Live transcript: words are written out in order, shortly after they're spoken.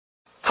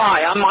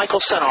Hi, I'm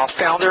Michael Senoff,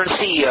 founder and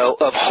CEO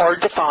of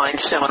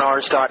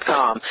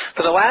HardToFindSeminars.com.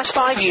 For the last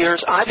 5 years,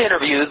 I've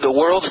interviewed the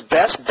world's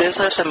best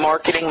business and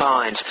marketing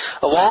minds.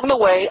 Along the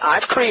way,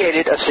 I've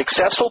created a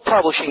successful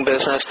publishing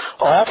business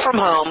all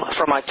from home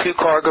from my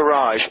two-car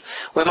garage.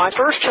 When my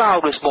first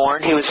child was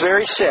born, he was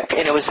very sick,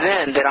 and it was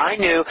then that I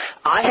knew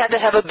I had to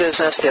have a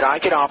business that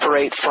I could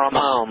operate from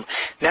home.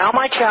 Now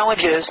my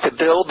challenge is to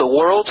build the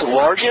world's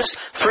largest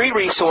free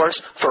resource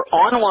for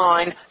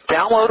online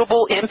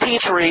downloadable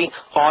MP3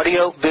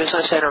 audio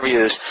business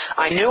interviews.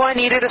 I knew I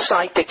needed a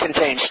site that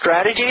contained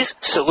strategies,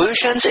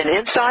 solutions, and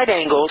inside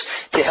angles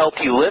to help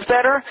you live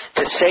better,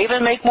 to save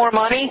and make more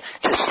money,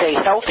 to stay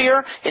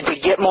healthier, and to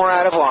get more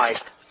out of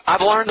life. I've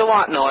learned a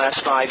lot in the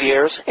last 5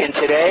 years, and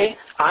today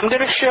I'm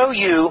going to show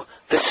you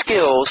the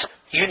skills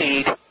you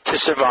need to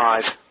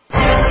survive.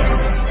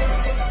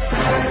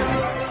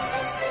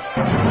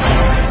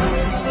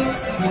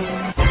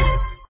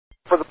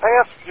 For the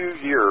past few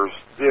years,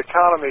 the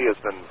economy has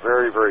been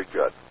very, very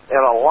good.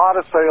 And a lot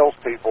of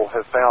salespeople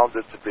have found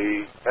it to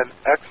be an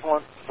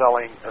excellent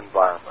selling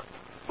environment.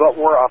 But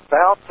we're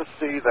about to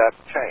see that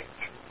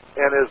change.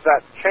 And as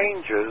that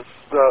changes,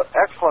 the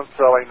excellent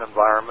selling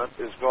environment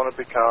is going to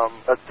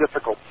become a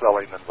difficult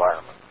selling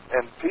environment.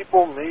 And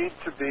people need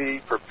to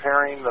be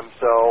preparing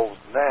themselves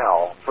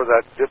now for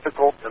that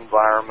difficult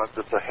environment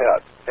that's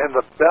ahead. And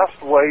the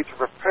best way to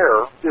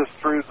prepare is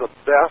through the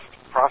best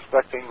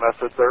prospecting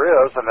method there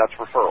is, and that's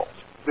referrals.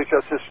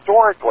 Because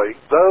historically,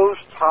 those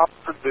top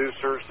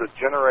producers that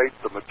generate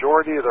the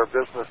majority of their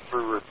business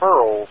through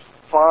referrals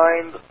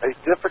find a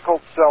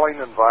difficult selling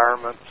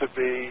environment to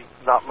be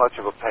not much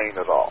of a pain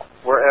at all.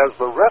 Whereas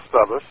the rest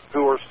of us,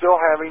 who are still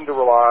having to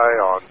rely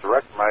on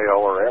direct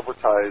mail or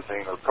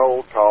advertising or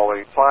cold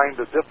calling, find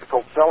a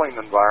difficult selling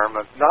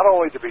environment not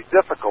only to be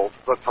difficult,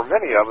 but for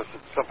many of us,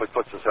 it simply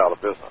puts us out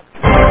of business.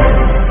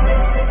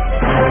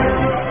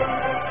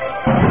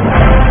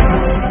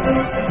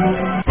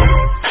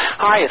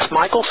 Hi, it's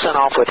Michael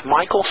Senoff with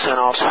Michael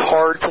Senoff's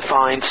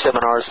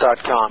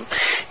HardToFindSeminars.com.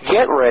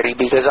 Get ready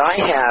because I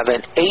have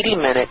an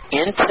 80-minute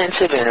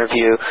intensive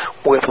interview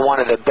with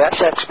one of the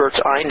best experts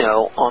I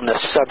know on the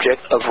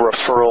subject of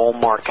referral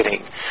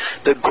marketing.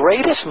 The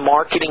greatest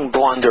marketing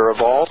blunder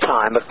of all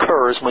time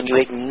occurs when you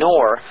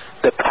ignore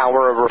the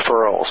power of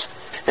referrals.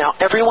 Now,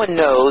 everyone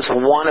knows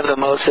one of the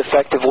most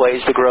effective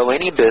ways to grow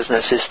any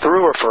business is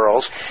through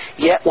referrals,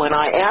 yet when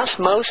I ask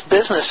most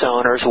business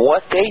owners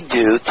what they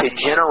do to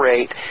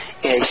generate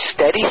a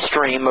steady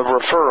stream of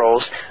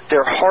referrals,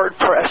 they're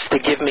hard-pressed to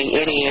give me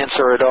any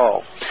answer at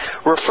all.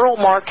 Referral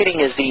marketing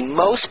is the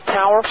most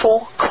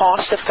powerful,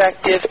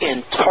 cost-effective,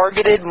 and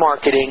targeted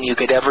marketing you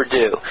could ever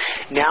do.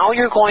 Now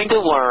you're going to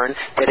learn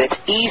that it's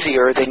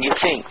easier than you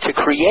think to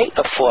create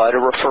a flood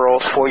of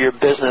referrals for your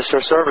business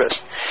or service.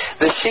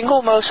 The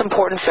single most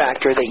important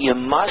factor that you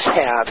must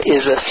have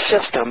is a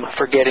system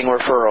for getting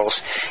referrals.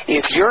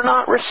 If you're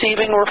not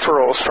receiving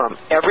referrals from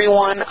every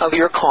one of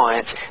your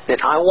clients, then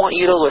I want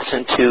you to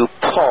listen to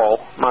Paul,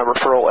 my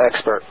referral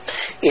expert.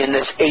 In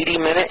this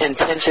 80-minute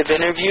intensive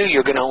interview,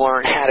 you're going to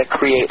learn how to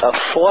create a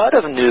flood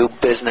of new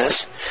business.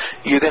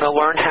 You're going to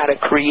learn how to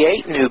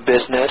create new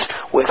business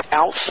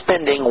without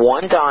spending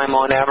one dime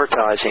on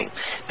advertising.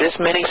 This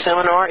mini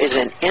seminar is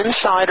an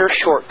insider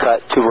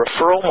shortcut to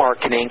referral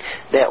marketing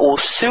that will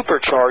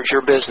supercharge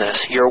your business,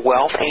 your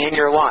wealth, and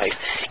your life.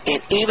 And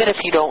even if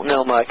you don't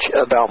know much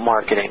about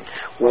marketing,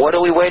 what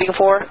are we waiting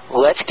for?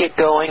 Let's get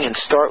going and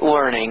start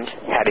learning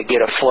how to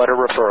get a flood of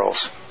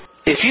referrals.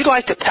 If you'd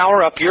like to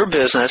power up your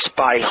business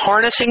by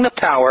harnessing the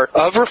power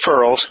of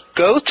referrals,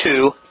 go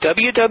to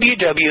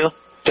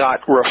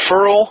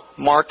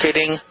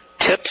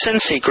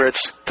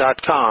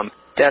www.referralmarketingtipsandsecrets.com.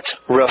 That's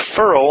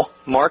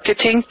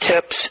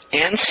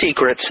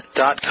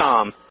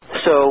referralmarketingtipsandsecrets.com.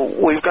 So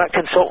we've got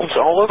consultants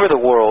all over the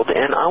world,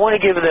 and I want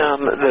to give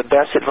them the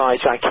best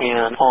advice I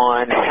can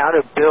on how to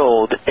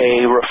build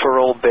a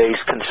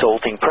referral-based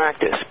consulting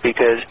practice,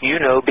 because you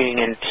know, being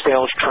in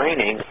sales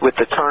training with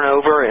the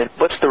turnover and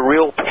what's the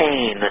real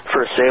pain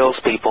for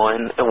salespeople,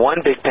 and one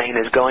big pain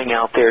is going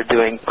out there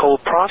doing cold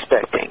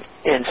prospecting.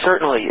 And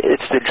certainly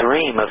it's the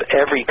dream of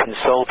every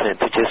consultant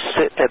to just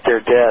sit at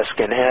their desk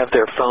and have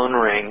their phone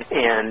ring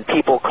and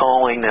people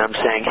calling them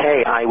saying,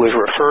 hey, I was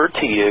referred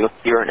to you.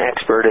 You're an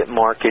expert at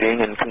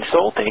marketing and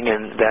consulting,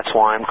 and that's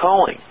why I'm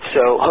calling.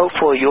 So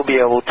hopefully you'll be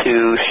able to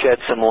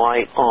shed some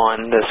light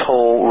on this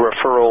whole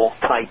referral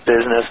type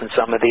business and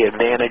some of the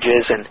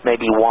advantages and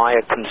maybe why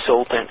a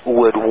consultant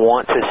would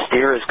want to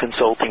steer his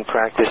consulting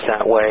practice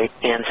that way,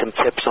 and some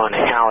tips on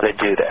how to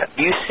do that.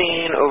 You've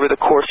seen over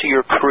the course of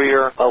your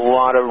career a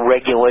lot of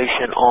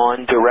regulation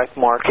on direct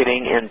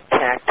marketing and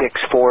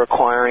tactics for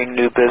acquiring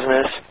new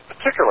business?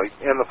 Particularly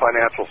in the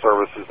financial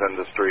services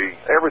industry,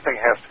 everything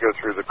has to go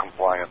through the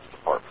compliance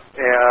department.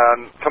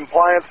 And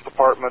compliance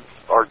departments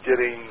are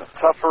getting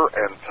tougher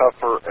and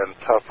tougher and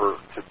tougher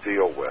to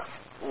deal with.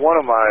 One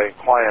of my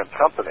client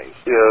companies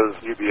is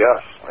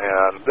UBS,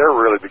 and they're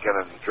really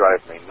beginning to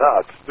drive me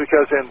nuts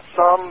because in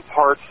some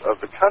parts of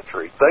the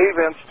country, they've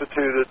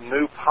instituted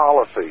new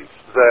policies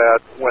that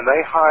when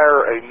they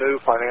hire a new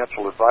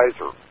financial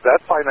advisor, that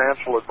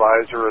financial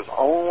advisor is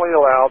only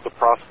allowed to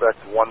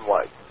prospect one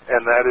way,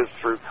 and that is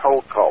through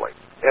cold calling.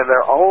 And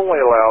they're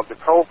only allowed to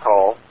cold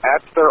call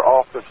at their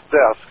office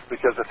desk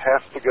because it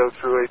has to go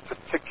through a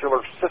particular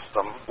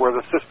system where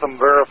the system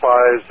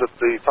verifies that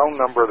the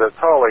phone number they're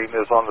calling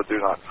is on the do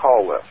not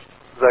call list.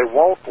 They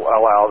won't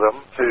allow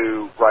them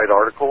to write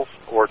articles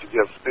or to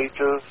give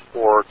speeches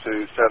or to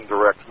send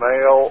direct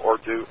mail or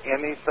do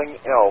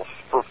anything else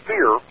for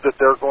fear that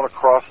they're going to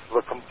cross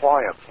the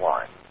compliance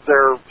line.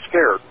 They're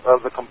scared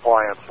of the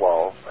compliance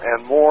laws,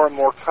 and more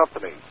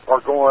companies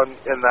are going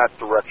in that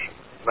direction,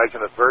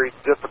 making it very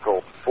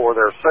difficult for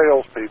their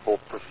salespeople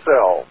to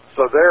sell.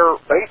 So they're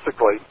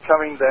basically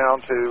coming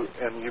down to,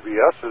 in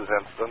UBS's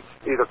instance,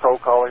 either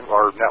cold calling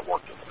or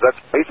networking. That's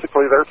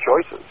basically their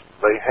choices.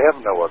 They have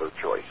no other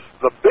choice.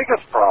 The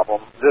biggest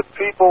problem that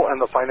people in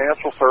the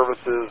financial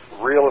services,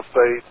 real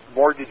estate,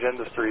 mortgage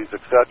industries,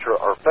 etc.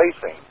 are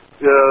facing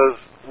is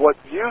what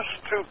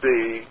used to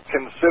be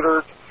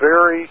considered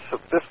very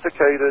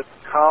sophisticated,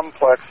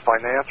 complex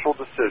financial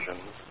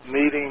decisions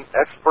needing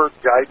expert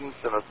guidance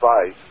and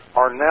advice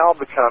are now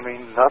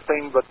becoming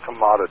nothing but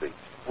commodities.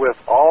 With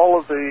all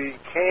of the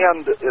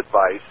canned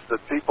advice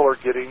that people are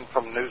getting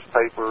from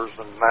newspapers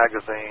and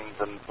magazines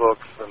and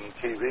books and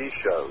TV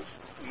shows,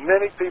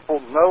 many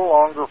people no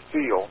longer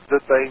feel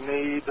that they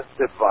need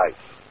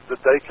advice,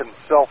 that they can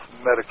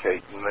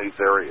self-medicate in these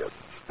areas.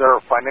 There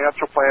are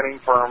financial planning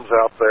firms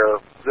out there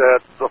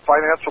that the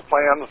financial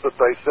plans that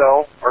they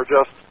sell are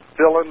just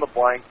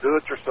fill-in-the-blank,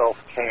 do-it-yourself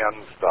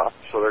canned stuff,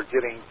 so they're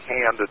getting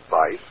canned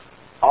advice.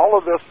 All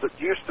of this that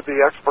used to be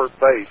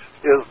expert-based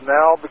is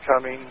now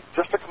becoming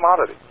just a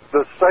commodity.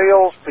 The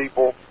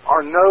salespeople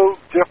are no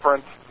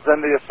different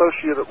than the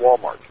associate at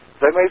Walmart.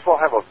 They may as well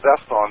have a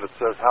vest on that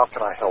says, "How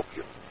can I help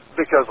you?"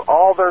 Because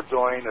all they're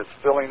doing is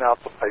filling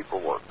out the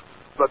paperwork.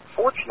 But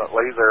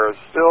fortunately, there is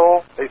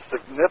still a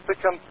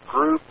significant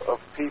group of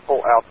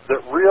people out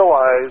that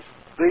realize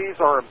these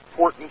are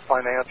important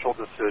financial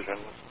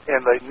decisions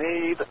and they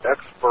need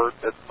expert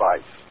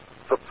advice.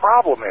 The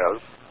problem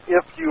is,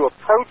 if you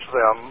approach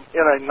them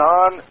in a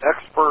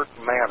non-expert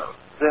manner,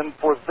 then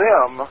for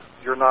them,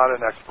 you're not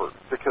an expert,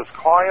 because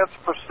clients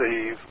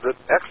perceive that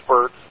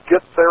experts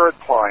get their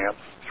clients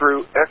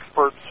through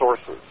expert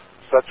sources,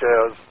 such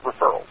as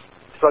referrals,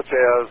 such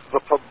as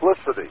the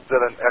publicity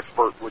that an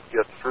expert would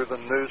get through the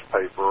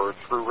newspaper or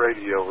through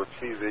radio or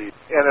TV.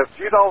 And if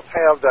you don't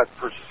have that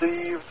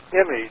perceived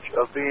image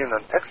of being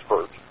an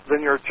expert,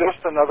 then you're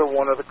just another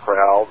one of the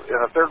crowd. And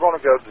if they're going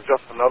to go to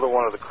just another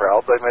one of the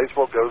crowd, they may as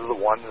well go to the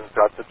one who's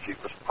got the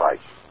cheapest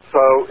price.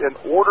 So in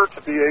order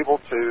to be able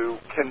to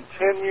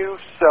continue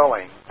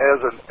selling as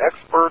an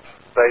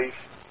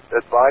expert-based,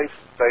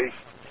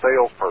 advice-based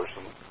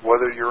salesperson,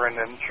 whether you're in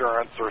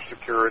insurance or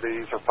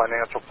securities or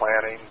financial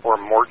planning or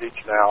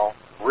mortgage now,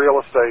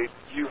 real estate,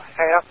 you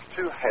have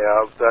to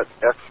have that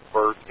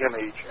expert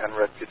image and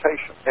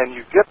reputation. And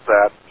you get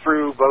that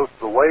through both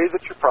the way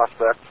that you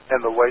prospect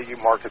and the way you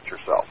market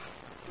yourself.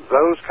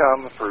 Those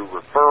come through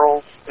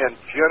referrals and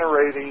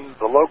generating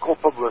the local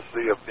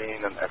publicity of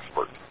being an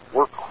expert.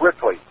 We're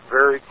quickly,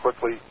 very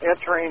quickly,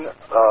 entering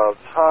a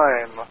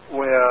time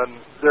when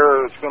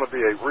there is going to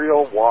be a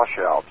real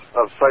washout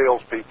of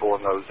salespeople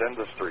in those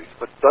industries.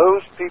 But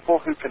those people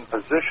who can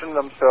position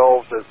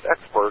themselves as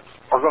experts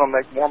are going to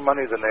make more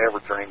money than they ever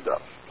dreamed of.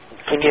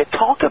 Can you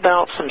talk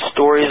about some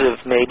stories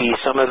of maybe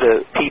some of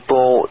the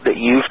people that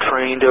you've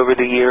trained over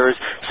the years,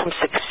 some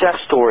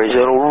success stories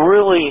that will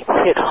really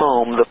hit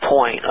home the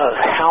point of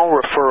how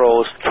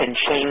referrals can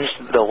change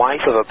the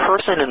life of a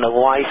person and the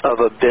life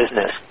of a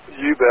business?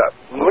 You bet.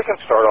 We can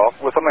start off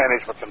with a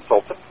management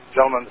consultant. The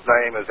gentleman's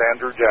name is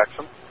Andrew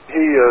Jackson.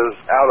 He is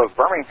out of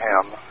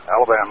Birmingham,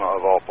 Alabama,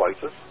 of all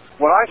places.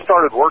 When I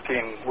started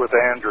working with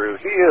Andrew,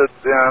 he had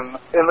been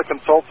in the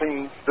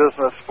consulting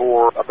business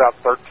for about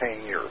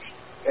 13 years.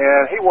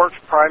 And he works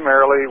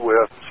primarily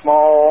with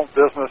small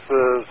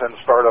businesses and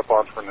startup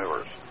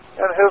entrepreneurs.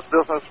 And his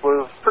business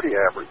was pretty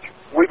average.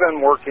 We've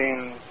been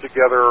working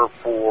together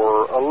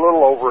for a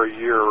little over a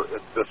year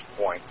at this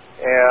point.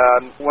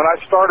 And when I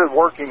started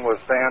working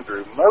with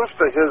Andrew, most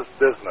of his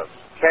business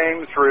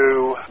came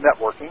through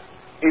networking.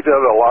 He did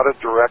a lot of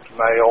direct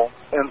mail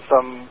and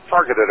some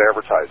targeted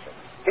advertising.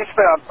 He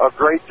spent a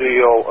great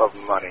deal of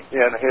money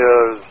in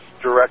his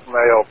direct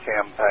mail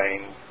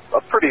campaign, a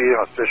pretty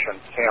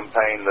inefficient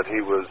campaign that he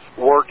was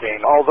working,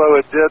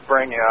 although it did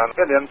bring in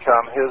an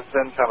income. His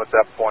income at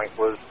that point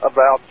was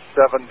about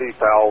 $70,000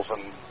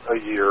 a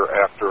year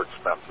after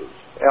expenses.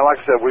 And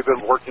like I said, we've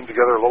been working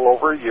together a little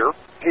over a year.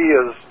 He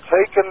has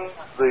taken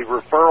the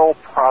referral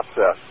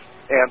process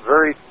and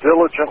very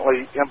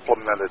diligently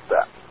implemented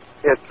that.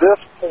 At this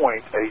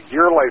point, a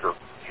year later,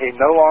 he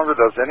no longer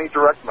does any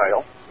direct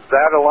mail.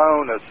 That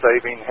alone is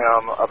saving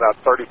him about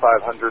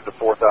 $3,500 to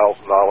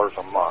 $4,000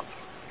 a month.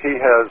 He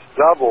has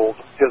doubled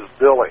his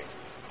billing.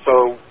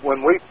 So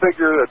when we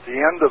figure at the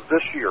end of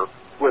this year,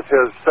 with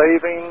his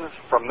savings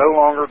from no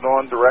longer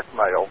doing direct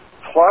mail,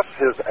 plus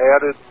his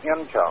added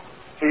income,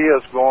 he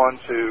is going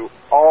to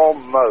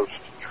almost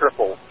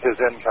triple his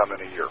income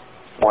in a year.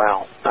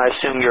 Wow. I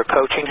assume you're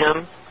coaching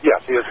him? Yes,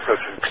 he is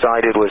coaching.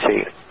 Excited was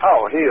he?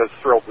 Oh, he is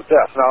thrilled to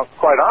death. Now,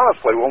 quite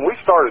honestly, when we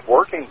started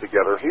working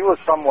together, he was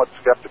somewhat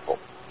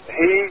skeptical.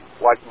 He,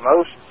 like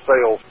most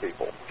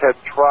salespeople, had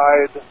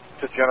tried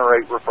to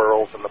generate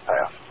referrals in the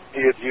past. He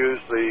had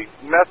used the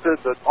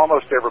method that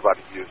almost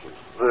everybody uses,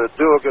 the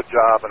do a good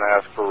job and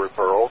ask for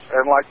referrals.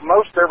 And like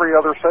most every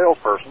other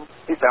salesperson,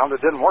 he found it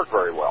didn't work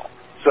very well.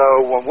 So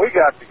when we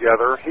got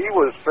together, he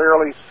was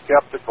fairly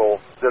skeptical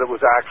that it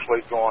was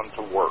actually going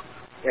to work.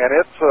 And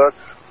it took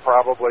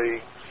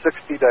probably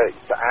 60 days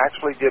to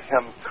actually get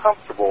him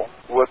comfortable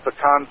with the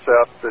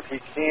concept that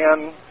he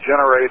can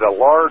generate a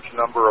large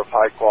number of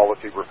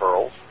high-quality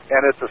referrals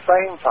and at the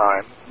same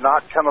time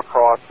not come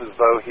across as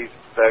though he's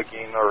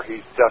begging or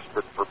he's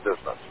desperate for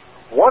business.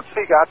 Once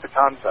he got the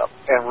concept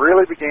and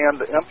really began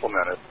to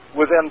implement it,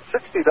 within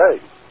 60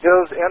 days,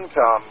 his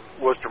income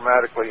was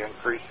dramatically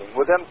increasing.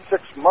 Within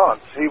 6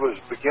 months, he was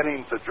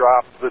beginning to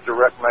drop the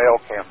direct mail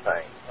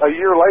campaign. A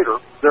year later,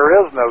 there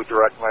is no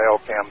direct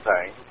mail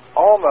campaign.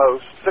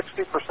 Almost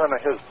 60%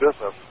 of his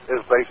business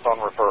is based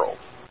on referrals.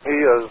 He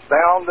is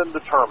bound and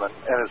determined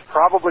and is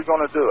probably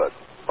going to do it.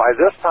 By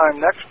this time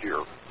next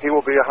year, he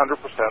will be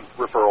 100%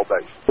 referral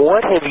based.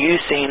 What have you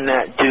seen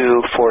that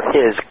do for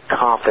his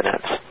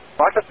confidence?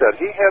 Like I said,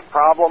 he had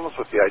problems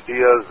with the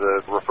idea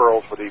that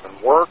referrals would even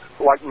work.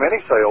 Like many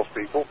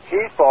salespeople,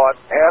 he thought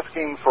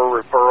asking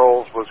for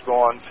referrals was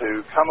going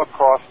to come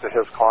across to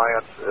his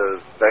clients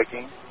as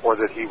begging or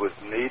that he was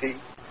needy.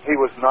 He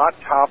was not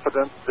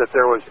confident that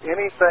there was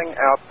anything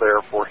out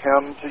there for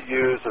him to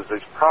use as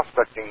his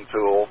prospecting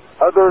tool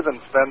other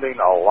than spending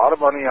a lot of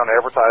money on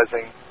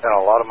advertising and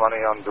a lot of money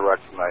on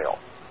direct mail.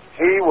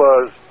 He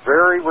was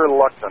very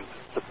reluctant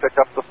to pick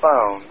up the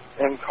phone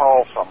and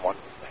call someone.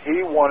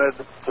 He wanted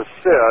to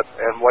sit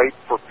and wait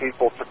for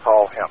people to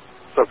call him.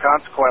 So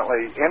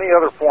consequently, any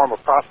other form of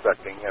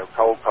prospecting,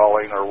 cold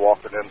calling or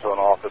walking into an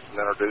office and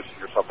introducing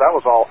yourself, that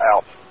was all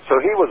out. So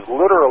he was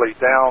literally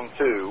down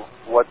to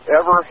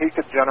whatever he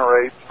could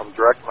generate from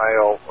direct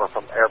mail or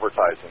from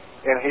advertising.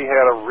 And he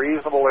had a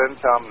reasonable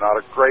income, not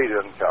a great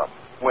income.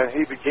 When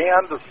he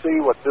began to see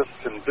what this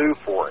can do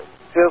for him,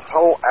 his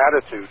whole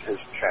attitude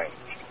has changed.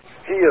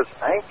 He is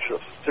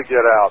anxious to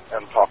get out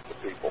and talk to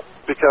people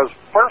because,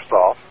 first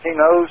off, he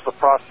knows the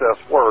process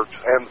works,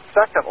 and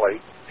secondly,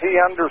 he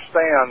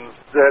understands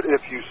that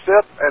if you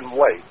sit and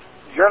wait,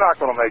 you're not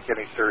going to make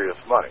any serious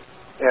money,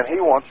 and he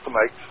wants to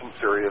make some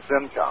serious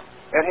income.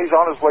 And he's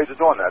on his way to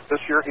doing that.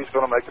 This year he's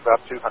going to make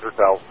about $200,000.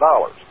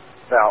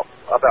 Now,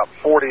 about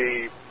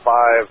 $45,000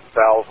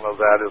 of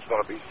that is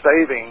going to be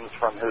savings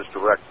from his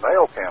direct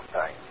mail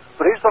campaign.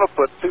 But he's going to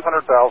put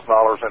 $200,000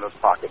 in his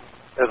pocket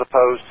as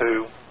opposed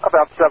to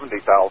about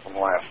 $70,000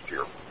 last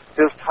year.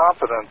 His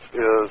confidence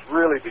is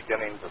really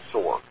beginning to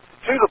soar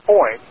to the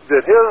point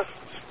that his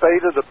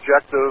stated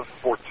objective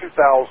for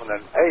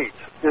 2008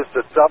 is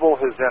to double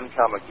his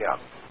income again.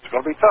 It's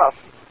going to be tough,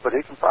 but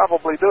he can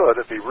probably do it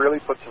if he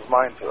really puts his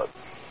mind to it.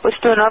 Let's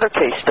do another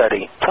case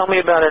study. Tell me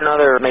about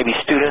another maybe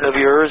student of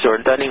yours, or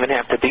it doesn't even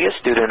have to be a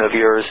student of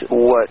yours,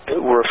 what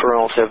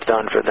referrals have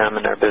done for them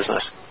in their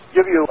business.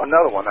 Give you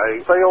another one,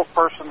 a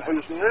salesperson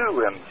who's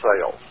new in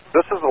sales.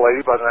 This is a lady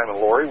by the name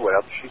of Lori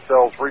Webb. She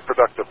sells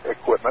reproductive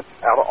equipment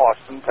out of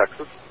Austin,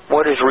 Texas.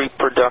 What is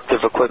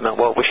reproductive equipment?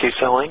 What was she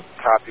selling?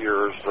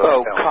 Copiers.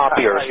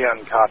 Copiers.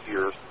 High-end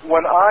copiers.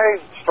 When I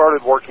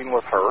started working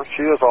with her,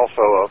 she is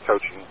also a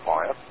coaching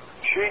client.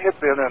 She had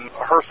been in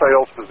her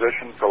sales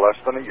position for less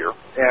than a year,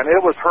 and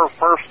it was her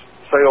first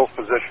sales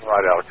position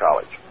right out of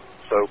college.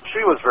 So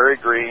she was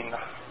very green,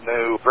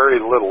 knew very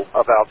little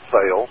about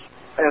sales,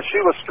 and she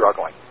was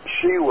struggling.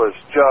 She was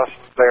just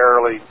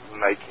barely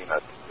making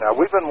it. Now,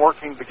 we've been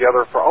working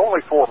together for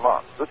only 4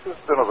 months. This has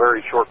been a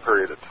very short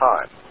period of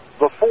time.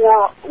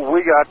 Before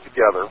we got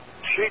together,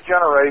 she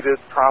generated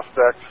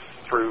prospects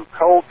through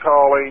cold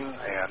calling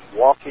and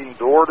walking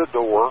door to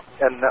door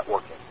and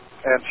networking.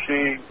 And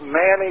she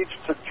managed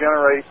to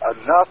generate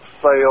enough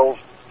sales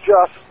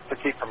just to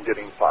keep from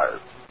getting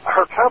fired.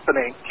 Her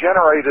company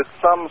generated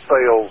some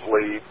sales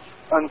leads.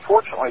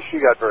 Unfortunately, she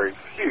got very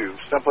few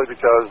simply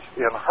because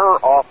in her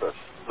office,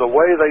 the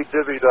way they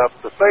divvied up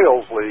the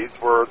sales leads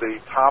were the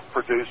top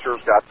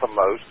producers got the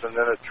most, and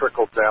then it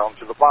trickled down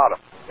to the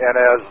bottom. And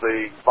as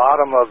the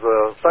bottom of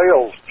the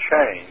sales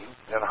chain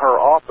in her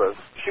office,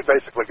 she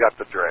basically got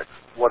the dregs,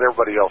 what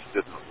everybody else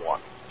didn't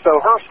want. So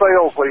her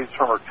sales leads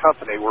from her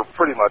company were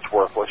pretty much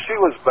worthless. She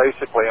was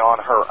basically on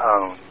her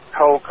own,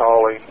 cold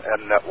calling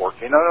and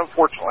networking. And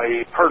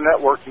unfortunately, her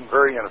networking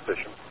very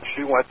inefficient.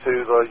 She went to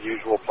the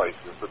usual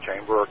places, the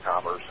Chamber of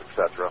Commerce,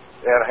 etc.,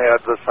 and had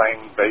the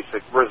same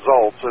basic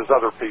results as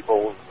other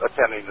people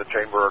attending the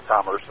Chamber of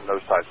Commerce and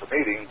those types of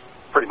meetings,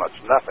 pretty much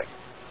nothing.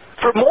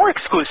 For more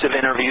exclusive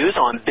interviews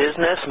on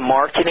business,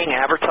 marketing,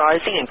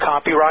 advertising, and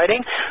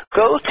copywriting,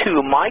 go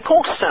to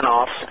Michael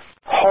Senoff's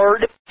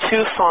Hard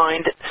to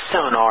Find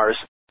Seminars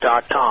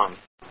RTTech.com.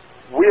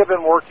 We have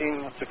been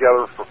working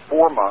together for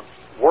 4 months,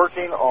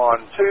 working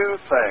on 2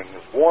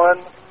 things.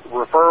 One,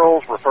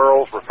 referrals,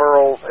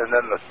 and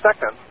then the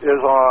second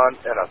is on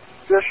an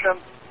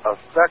efficient,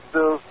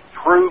 effective,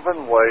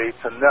 proven way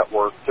to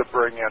network to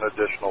bring in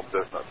additional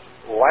business.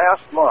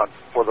 Last month,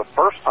 for the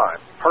first time,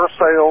 her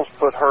sales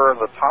put her in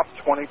the top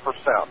 20%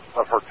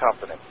 of her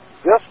company.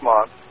 This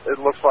month, it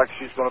looks like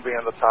she's going to be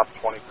in the top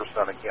 20%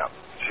 again.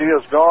 She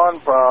has gone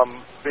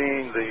from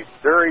being the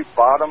very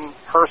bottom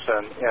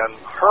person in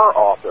her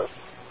office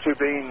to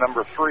being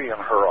number 3 in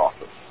her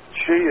office.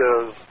 She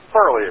is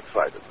thoroughly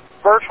excited.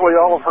 Virtually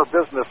all of her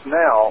business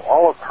now,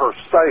 all of her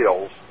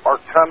sales, are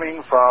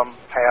coming from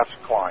past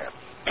clients.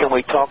 Can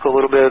we talk a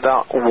little bit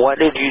about what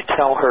did you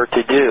tell her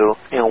to do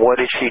and what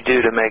did she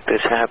do to make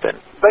this happen?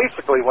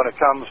 Basically, when it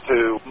comes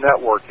to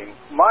networking,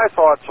 my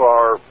thoughts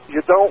are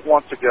you don't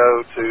want to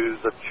go to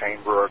the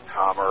Chamber of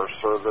Commerce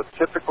or the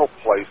typical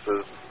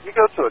places. You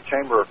go to a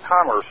Chamber of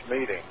Commerce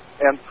meeting,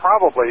 and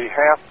probably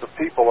half the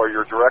people are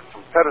your direct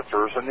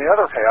competitors, and the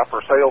other half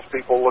are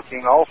salespeople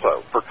looking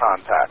also for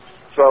contacts.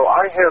 So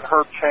I had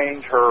her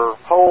change her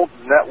whole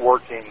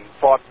networking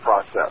thought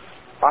process.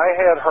 I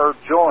had her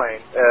join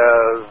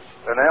as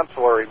an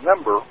ancillary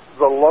member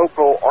the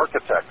local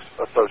Architects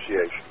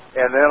Association.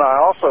 And then I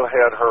also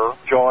had her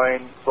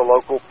join the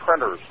local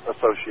Printers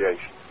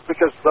Association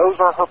because those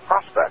are her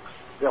prospects.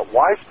 You know,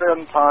 why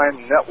spend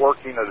time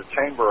networking at a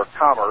Chamber of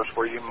Commerce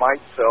where you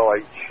might sell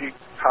a cheap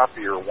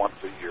copier once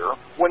a year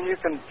when you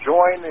can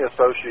join the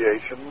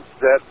associations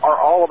that are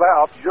all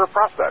about your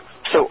prospects?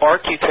 So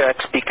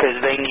architects,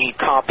 because they need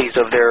copies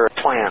of their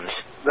plans.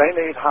 They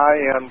need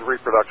high-end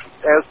reproduction,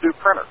 as do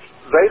printers.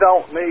 They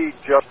don't need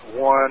just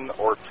 1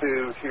 or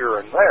 2 here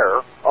and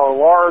there. A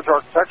large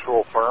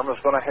architectural firm is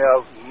going to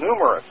have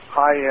numerous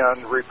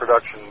high-end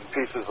reproduction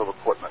pieces of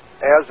equipment,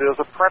 as is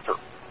a printer.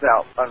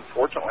 Now,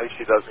 unfortunately,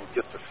 she doesn't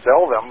get to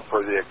sell them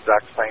for the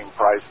exact same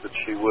price that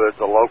she would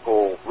the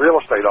local real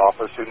estate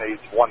office who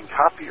needs 1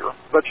 copier,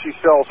 but she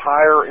sells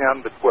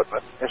higher-end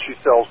equipment, and she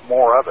sells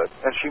more of it,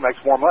 and she makes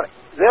more money.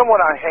 Then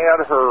when I had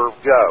her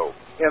go,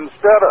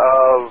 instead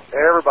of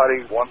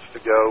everybody wants to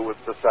go with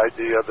this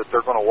idea that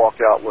they're going to walk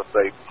out with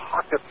a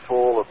pocket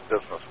full of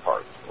business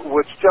cards,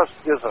 which just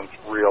isn't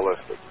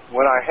realistic.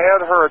 When I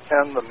had her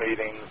attend the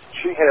meetings,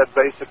 she had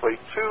basically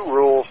 2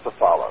 rules to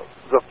follow.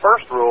 The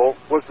first rule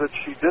was that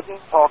she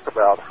didn't talk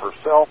about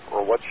herself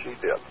or what she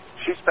did.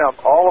 She spent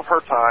all of her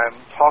time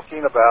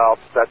talking about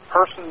that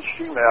person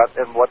she met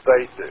and what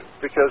they do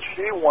because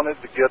she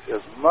wanted to get as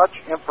much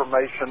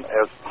information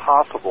as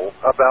possible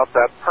about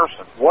that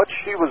person. What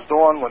she was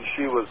doing when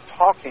she was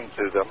talking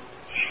to them,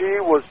 she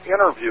was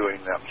interviewing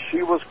them.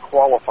 She was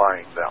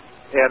qualifying them.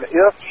 And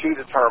if she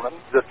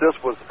determined that this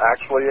was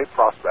actually a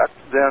prospect,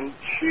 then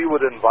she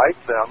would invite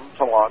them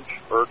to lunch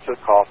or to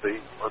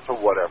coffee or to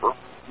whatever.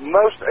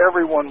 Most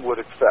everyone would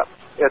accept.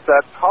 At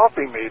that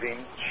coffee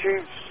meeting, she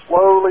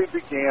slowly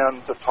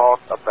began to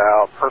talk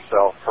about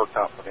herself, her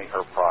company,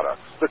 her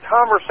products. The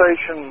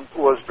conversation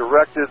was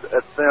directed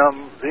at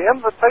them. The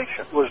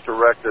invitation was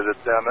directed at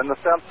them in the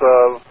sense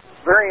of,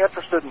 very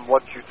interested in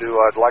what you do.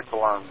 I'd like to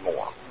learn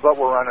more. But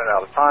we're running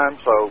out of time,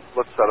 so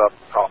let's set up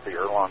coffee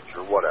or lunch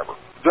or whatever.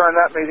 During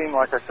that meeting,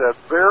 like I said,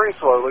 very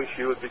slowly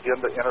she would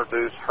begin to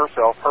introduce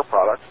herself, her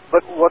products.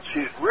 But what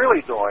she's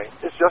really doing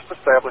is just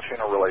establishing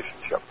a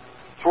relationship.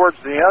 Towards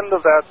the end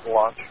of that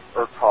lunch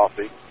or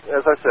coffee,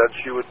 as I said,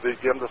 she would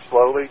begin to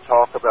slowly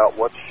talk about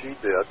what she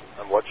did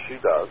and what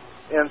she does.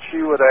 And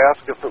she would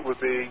ask if it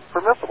would be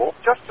permissible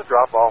just to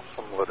drop off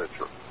some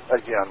literature.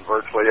 Again,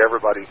 virtually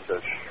everybody says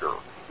sure.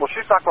 Well,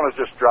 she's not going to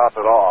just drop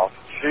it off.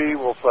 She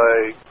will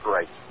say,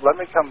 great, let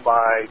me come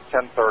by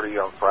 10:30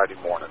 on Friday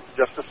morning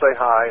just to say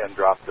hi and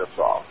drop this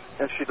off.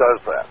 And she does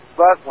that.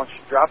 But when she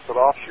drops it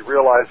off, she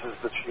realizes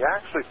that she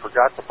actually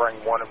forgot to bring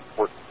one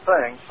important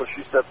thing, so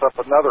she sets up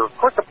another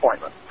quick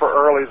appointment for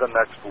early the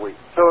next week.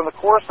 So in the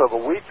course of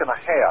a week and a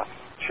half,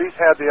 she's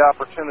had the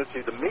opportunity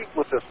to meet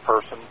with this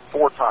person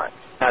 4 times.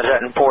 Now, is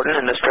that important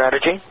in the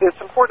strategy? It's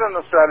important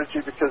in the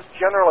strategy because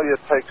generally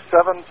it takes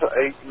 7 to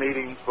 8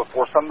 meetings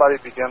before somebody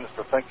begins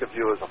to think of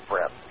you as a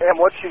friend. And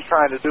what she's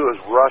trying to do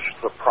is rush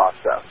the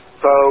process.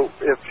 So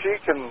if she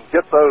can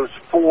get those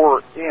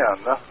 4 in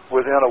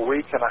within a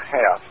week and a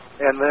half,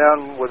 and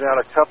then within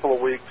a couple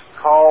of weeks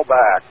call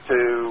back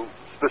to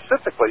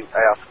specifically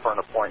ask for an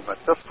appointment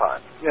this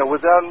time,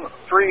 within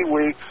 3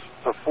 weeks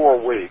to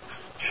 4 weeks,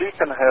 she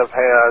can have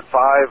had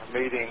 5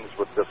 meetings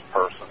with this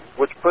person,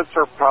 which puts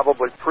her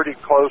probably pretty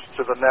close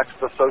to the next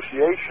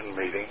association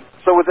meeting.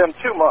 So within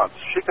 2 months,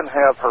 she can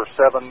have her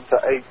 7 to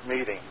 8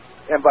 meetings.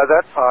 And by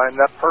that time,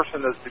 that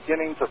person is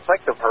beginning to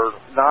think of her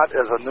not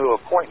as a new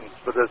acquaintance,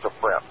 but as a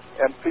friend.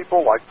 And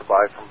people like to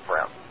buy from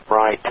friends.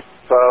 Right.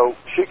 So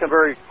she can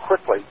very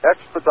quickly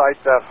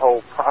expedite that whole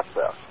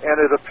process. And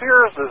it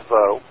appears as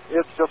though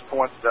it's just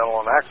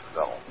coincidental and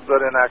accidental.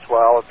 But in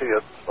actuality,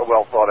 it's a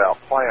well-thought-out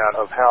plan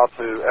of how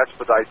to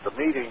expedite the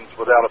meetings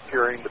without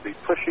appearing to be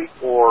pushy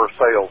or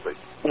salesy.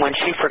 When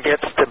she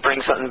forgets to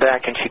bring something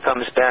back and she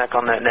comes back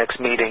on that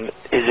next meeting,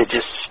 is it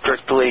just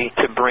strictly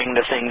to bring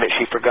the thing that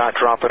she forgot,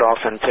 drop it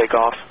off, and take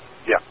off?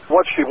 Yeah.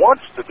 What she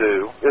wants to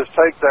do is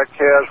take that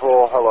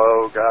casual,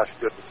 hello, gosh,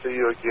 good to see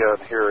you again,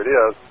 here it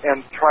is,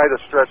 and try to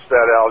stretch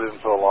that out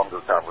into a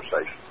longer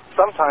conversation.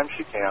 Sometimes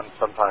she can,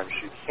 sometimes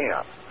she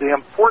can't. The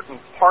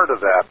important part of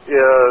that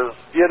is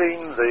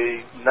getting the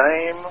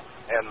name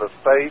and the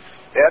face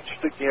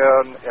etched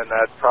again in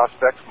that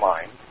prospect's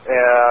mind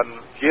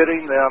and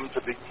getting them to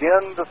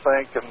begin to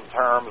think in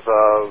terms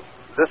of,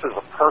 this is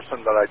a person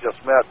that I just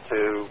met,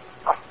 to,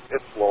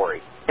 it's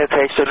Lori.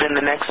 Okay, so then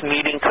the next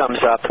meeting comes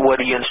up. What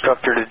do you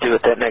instruct her to do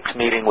at that next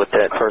meeting with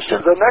that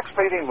person? The next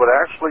meeting would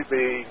actually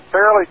be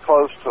fairly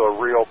close to a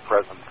real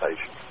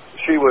presentation.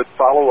 She would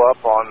follow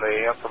up on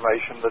the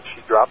information that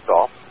she dropped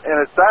off. And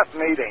at that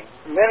meeting,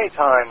 many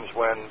times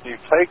when you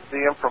take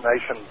the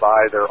information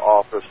by their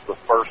office the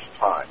first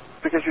time,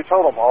 because you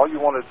told them all you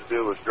wanted to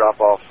do was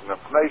drop off some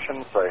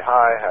information, say,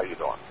 hi, how you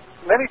doing?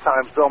 Many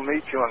times they'll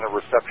meet you in the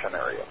reception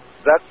area.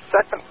 That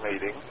second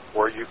meeting,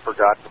 where you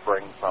forgot to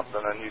bring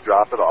something and you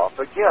drop it off,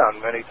 again,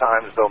 many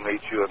times they'll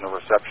meet you in the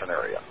reception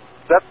area.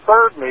 That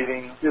third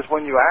meeting is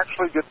when you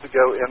actually get to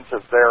go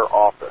into their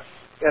office.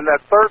 In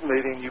that third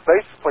meeting, you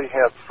basically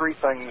have three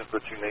things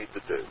that you need to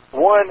do.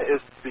 One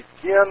is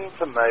begin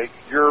to make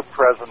your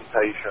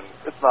presentation.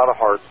 It's not a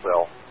hard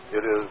sell.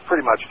 It is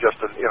pretty much just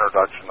an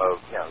introduction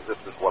of, this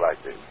is what I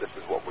do. This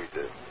is what we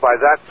do. By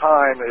that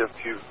time, if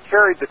you've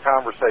carried the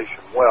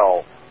conversation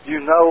well, you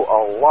know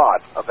a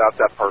lot about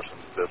that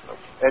person's business,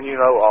 and you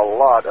know a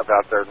lot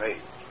about their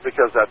needs.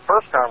 Because that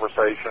first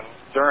conversation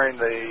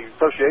during the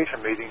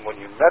association meeting when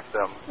you met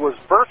them was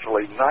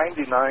virtually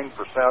 99%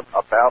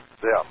 about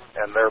them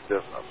and their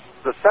business.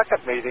 The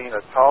second meeting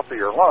at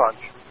coffee or lunch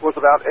was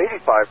about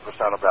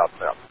 85% about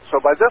them. So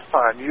by this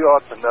time, you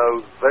ought to know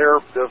their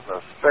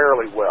business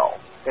fairly well,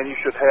 and you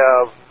should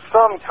have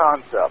some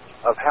concept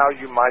of how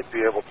you might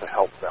be able to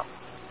help them.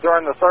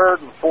 During the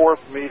third and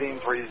fourth meetings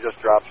where you just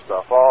drop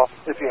stuff off,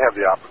 if you have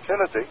the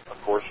opportunity, of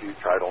course you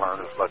try to learn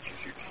as much as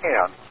you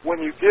can.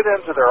 When you get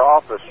into their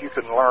office, you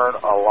can learn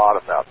a lot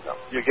about them.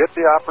 You get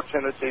the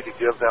opportunity to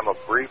give them a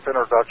brief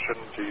introduction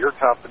to your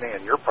company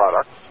and your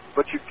products,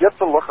 but you get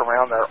to look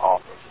around their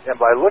office. And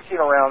by looking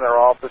around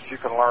their office, you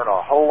can learn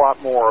a whole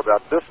lot more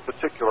about this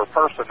particular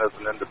person as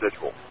an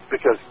individual.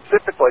 Because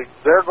typically,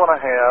 they're going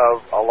to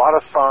have a lot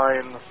of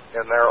signs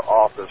in their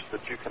office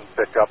that you can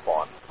pick up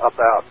on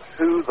about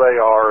who they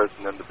are as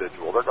an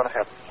individual. They're going to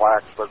have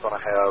plaques, they're going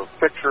to have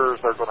pictures,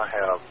 they're going to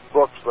have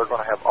books, they're going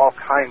to have all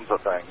kinds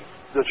of things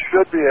that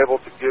should be able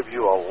to give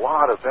you a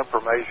lot of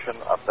information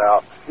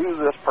about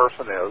who this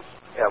person is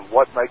and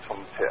what makes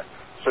them tick.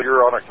 So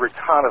you're on a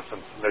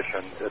reconnaissance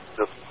mission at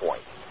this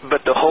point.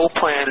 But the whole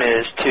plan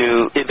is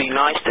it'd be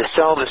nice to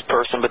sell this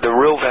person, but the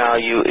real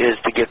value is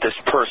to get this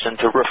person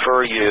to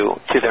refer you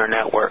to their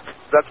network.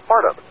 That's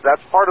part of it.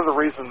 That's part of the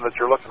reason that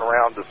you're looking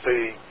around to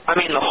see. I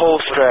mean, the whole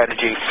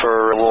strategy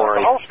for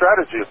Lori. The whole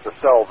strategy is to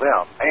sell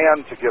them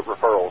and to get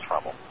referrals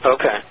from them.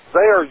 Okay.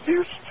 They are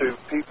used to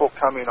people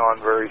coming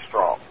on very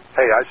strong.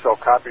 Hey, I sell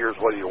copiers,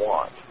 what do you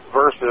want?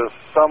 Versus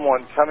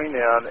someone coming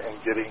in and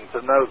getting to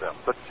know them.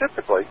 But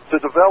typically, to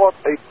develop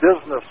a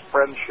business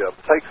friendship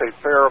takes a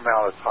fair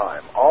amount of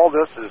time. All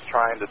this is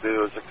trying to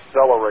do is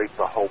accelerate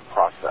the whole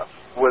process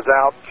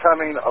without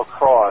coming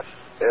across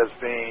as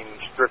being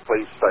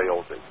strictly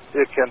salesy.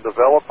 It can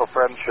develop a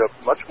friendship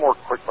much more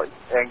quickly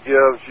and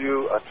gives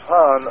you a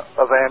ton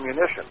of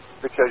ammunition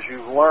because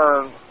you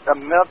learn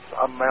immense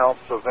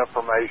amounts of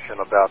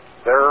information about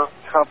their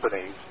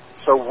companies.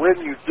 So when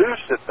you do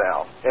sit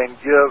down and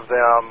give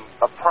them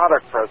a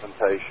product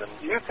presentation,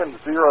 you can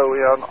zero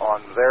in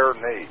on their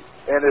needs.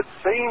 And it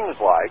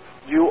seems like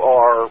you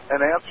are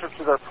an answer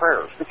to their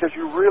prayers because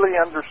you really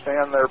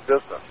understand their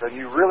business and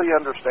you really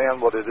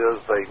understand what it is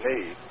they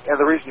need. And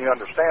the reason you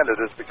understand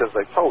it is because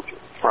they told you.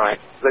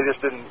 Right. They just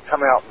didn't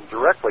come out and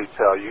directly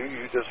tell you.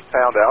 You just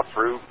found out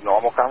through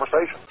normal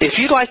conversation. If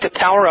you'd like to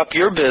power up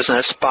your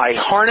business by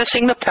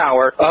harnessing the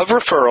power of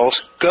referrals,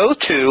 go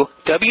to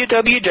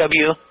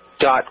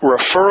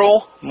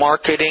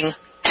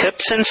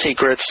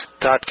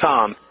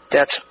www.referralmarketingtipsandsecrets.com.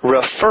 That's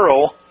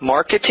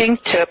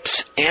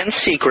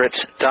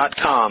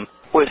referralmarketingtipsandsecrets.com.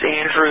 Was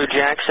Andrew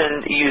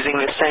Jackson using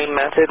the same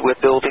method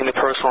with building the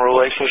personal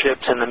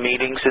relationships and the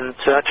meetings and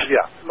such?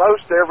 Yeah.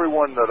 Most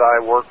everyone that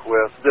I work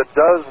with that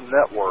does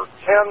network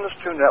tends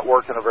to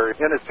network in a very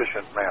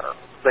inefficient manner.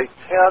 They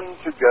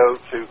tend to go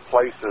to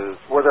places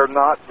where they're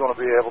not going to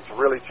be able to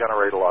really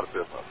generate a lot of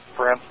business.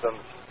 For instance,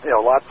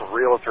 lots of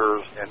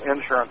realtors and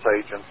insurance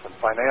agents and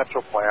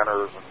financial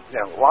planners and,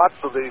 lots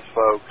of these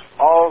folks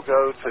all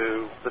go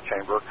to the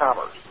Chamber of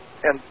Commerce.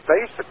 And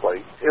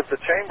basically, if the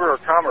Chamber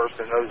of Commerce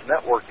in those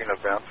networking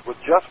events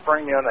would just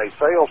bring in a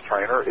sales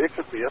trainer, it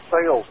could be a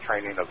sales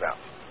training event.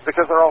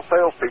 because they're all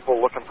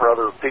salespeople looking for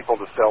other people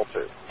to sell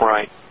to.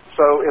 Right.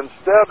 So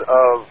instead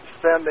of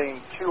spending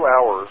 2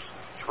 hours,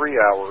 3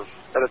 hours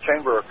at a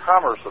Chamber of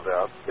Commerce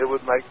event, it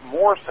would make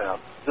more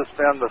sense to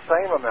spend the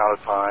same amount of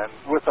time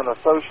with an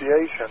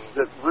association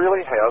that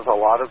really has a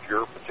lot of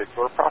your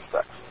particular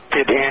prospects.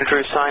 Did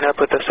Andrew sign up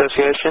with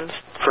associations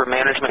for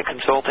management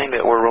consulting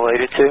that were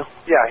related to?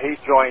 Yeah, he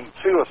joined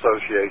 2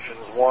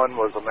 associations. One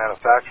was a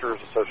manufacturers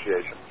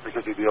association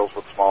because he deals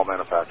with small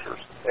manufacturers.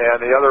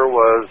 And the other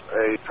was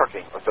a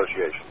trucking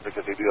association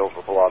because he deals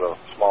with a lot of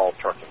small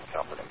trucking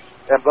companies.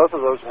 And both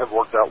of those have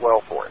worked out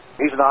well for him.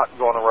 He's not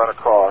going to run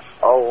across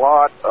a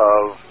lot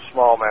of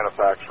small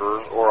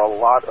manufacturers or a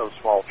lot of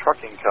small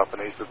trucking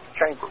companies at the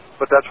Chamber.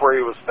 But that's where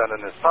he was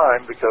spending his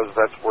time because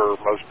that's where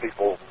most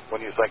people,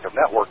 when you think of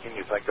networking,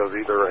 you think of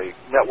either a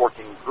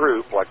networking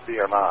group like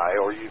BNI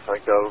or you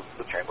think of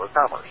the Chamber of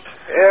Commerce.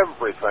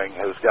 Everything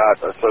has got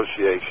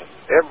associations.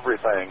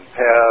 Everything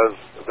has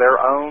their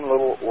own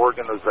little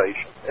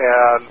organization.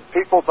 And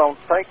people don't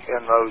think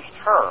in those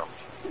terms,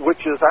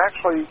 which is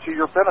actually to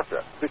your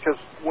benefit. Because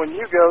when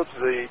you go to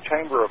the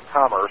Chamber of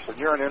Commerce and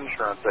you're an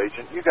insurance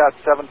agent, you got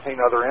 17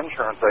 other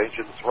insurance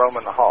agents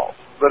roaming the halls.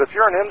 But if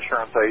you're an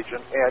insurance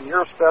agent and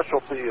your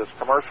specialty is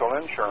commercial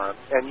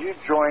insurance and you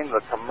join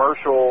the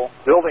Commercial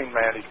Building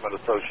Management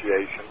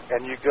Association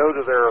and you go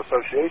to their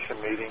association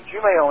meetings,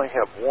 you may only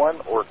have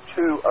 1 or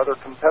 2 other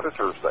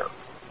competitors there.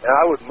 And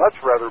I would much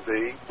rather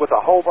be with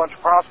a whole bunch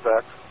of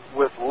prospects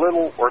with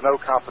little or no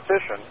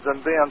competition than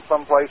being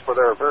someplace where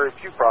there are very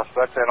few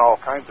prospects and all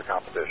kinds of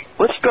competition.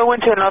 Let's go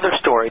into another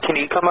story. Can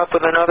you come up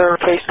with another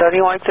case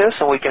study like this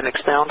and we can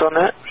expound on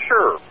that?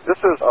 Sure. This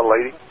is a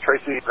lady,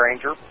 Tracy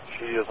Granger.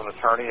 She is an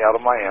attorney out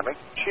of Miami.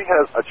 She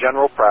has a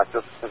general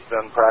practice, has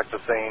been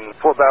practicing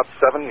for about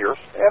 7 years,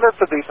 and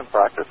it's a decent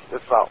practice.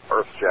 It's not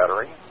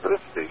earth-shattering, but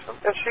it's decent.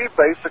 And she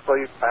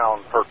basically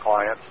found her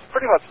clients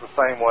pretty much the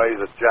same way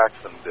that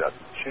Jackson did.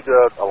 She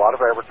did a lot of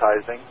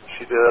advertising.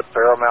 She did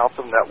fair amounts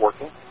of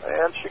networking,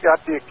 and she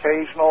got the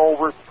occasional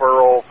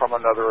referral from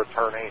another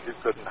attorney who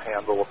couldn't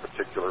handle a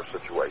particular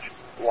situation.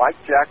 Like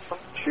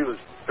Jackson, she was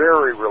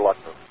very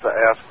reluctant to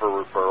ask for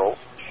referrals.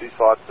 She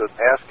thought that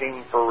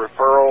asking for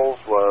referrals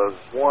was,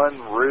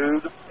 1,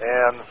 rude,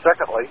 and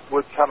secondly,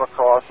 would come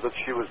across that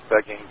she was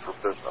begging for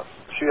business.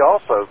 She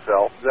also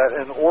felt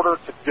that in order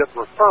to get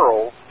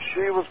referrals,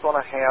 she was going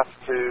to have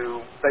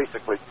to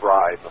basically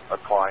bribe a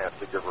client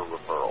to give her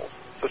referrals.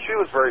 So she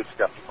was very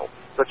skeptical.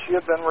 But she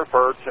had been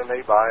referred to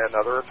me by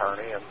another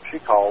attorney, and she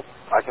called.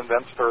 I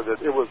convinced her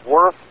that it was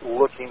worth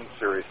looking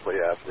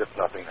seriously at, if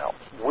nothing else.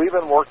 We've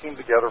been working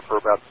together for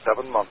about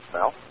 7 months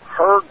now.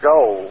 Her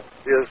goal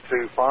is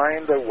to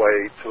find a way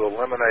to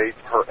eliminate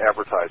her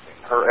advertising.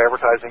 Her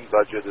advertising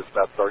budget is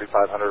about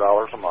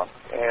 $3,500 a month,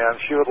 and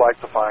she would like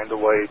to find a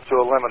way to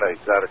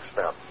eliminate that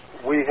expense.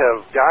 We have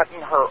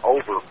gotten her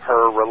over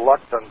her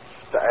reluctance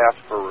to ask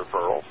for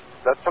referrals.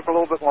 That took a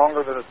little bit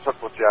longer than it took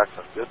with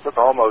Jackson. It took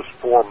almost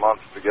 4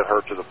 months to get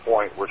her to the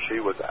point where she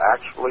was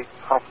actually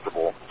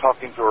comfortable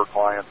talking to her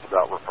clients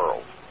about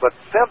referrals. But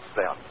since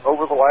then,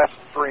 over the last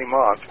 3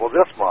 months, well,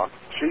 this month,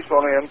 she's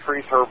going to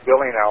increase her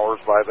billing hours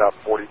by about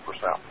 40%.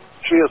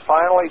 She has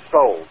finally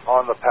sold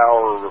on the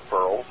power of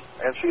referrals,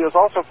 and she has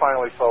also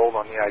finally sold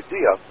on the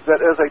idea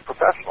that as a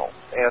professional,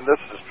 and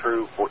this is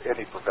true for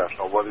any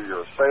professional, whether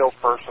you're a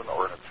salesperson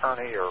or an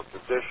attorney or a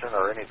physician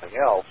or anything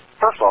else,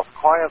 first off,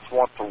 clients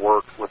want to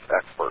work with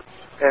experts.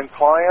 And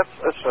clients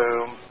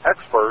assume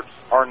experts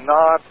are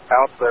not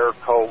out there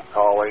cold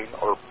calling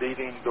or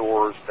beating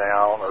doors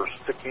down or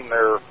sticking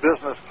their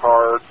business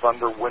cards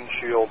under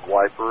windshield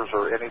wipers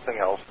or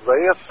anything else.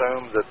 They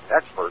assume that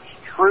experts,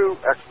 true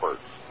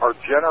experts, are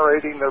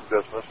generating their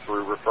business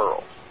through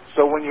referrals.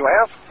 So when you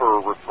ask for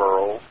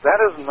referrals, that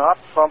is not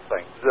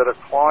something that a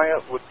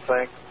client would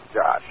think,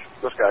 gosh,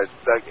 this guy's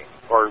begging,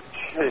 or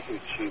gee,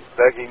 she's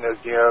begging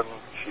again,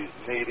 she's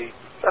needy.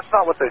 That's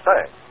not what they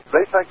think.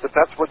 They think that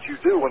that's what you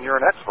do when you're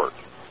an expert.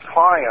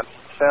 Clients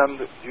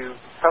send you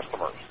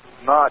customers,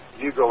 not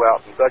you go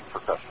out and beg for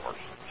customers.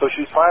 So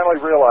she's finally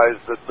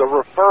realized that the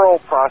referral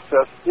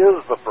process is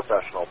the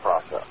professional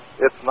process.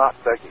 It's not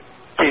begging.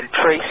 Did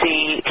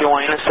Tracy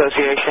join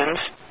associations?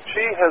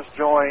 She has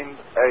joined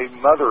a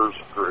mother's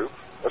group,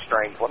 a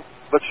strange one,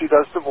 but she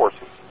does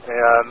divorces.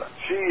 And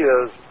she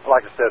is,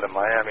 like I said, in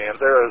Miami, and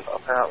there is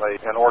apparently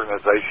an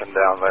organization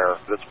down there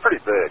that's pretty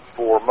big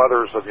for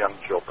mothers of young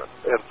children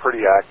and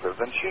pretty active.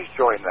 And she's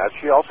joined that.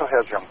 She also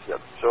has young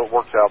kids, so it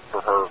works out for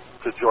her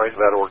to join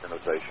that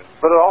organization.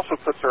 But it also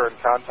puts her in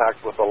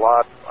contact with a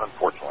lot,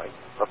 unfortunately,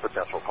 of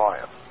potential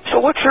clients. So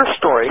what's your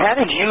story? How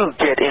did you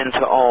get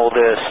into all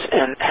this,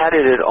 and how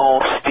did it all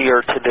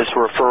steer to this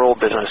referral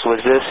business? Was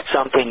this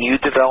something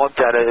you developed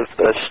out of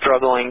a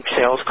struggling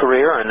sales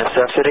career, a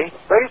necessity?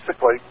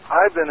 Basically,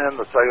 I've been in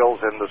the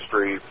sales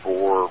industry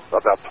for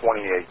about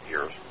 28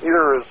 years,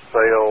 either as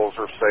sales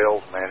or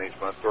sales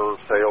management or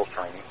sales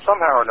training.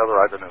 Somehow or another,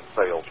 I've been in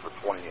sales for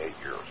 28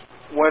 years.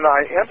 When I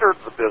entered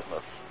the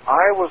business,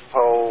 I was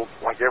told,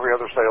 like every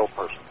other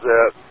salesperson,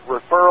 that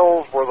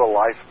referrals were the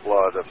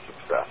lifeblood gamut of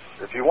success.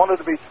 If you wanted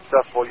to be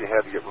successful, you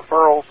had to get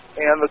referrals,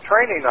 and the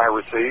training I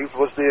received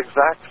was the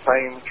exact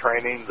same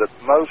training that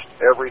most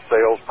every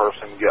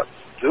salesperson gets.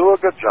 Do a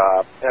good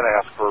job and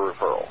ask for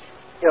referrals.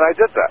 And I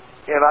did that.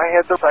 And I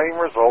had the same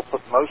results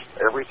that most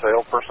every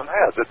salesperson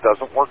has. It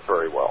doesn't work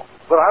very well.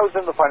 But I was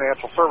in the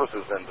financial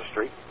services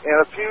industry, and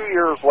a few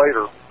years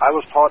later, I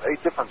was taught a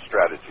different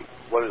strategy,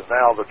 what is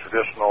now the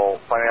traditional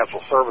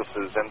financial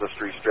services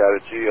industry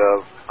strategy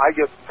of I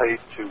get paid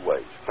two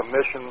ways,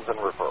 commissions and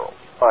referrals.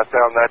 I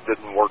found that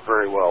didn't work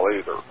very well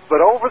either. But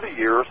over the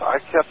years, I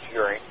kept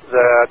hearing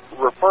that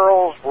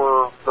referrals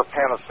were the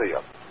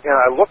panacea. And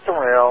I looked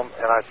around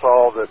and I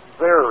saw that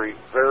very,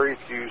 very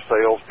few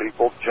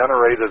salespeople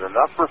generated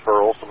enough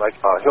referrals to make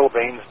a hill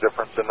beans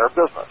difference in their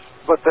business.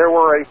 But there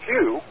were a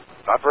few,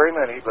 not very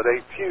many, but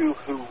a few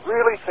who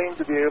really seemed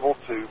to be able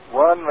to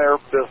run their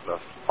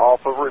business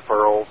off of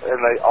referrals, and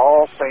they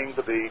all seemed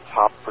to be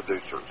top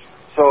producers.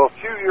 So a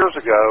few years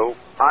ago,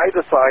 I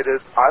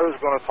decided I was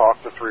going to talk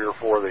to 3 or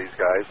 4 of these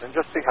guys and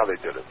just see how they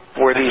did it.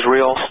 Were these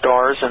real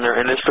stars in their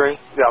industry?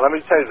 Yeah, let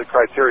me tell you the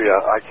criteria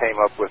I came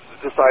up with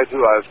to decide who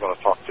I was going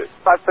to talk to.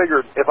 I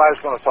figured if I was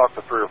going to talk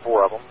to 3 or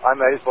 4 of them, I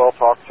may as well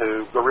talk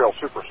to the real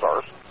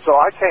superstars. So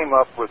I came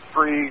up with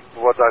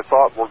 3 what I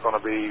thought were going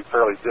to be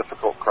fairly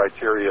difficult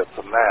criteria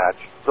to match.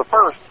 The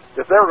first,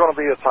 if they were going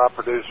to be a top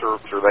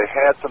producer, they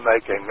had to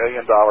make $1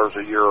 million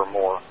a year or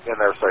more in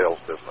their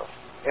sales business.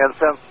 And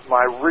since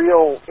my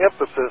real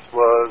emphasis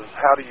was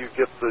how do you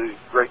get the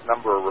great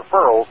number of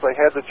referrals, they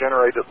had to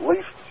generate at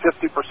least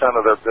 50%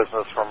 of their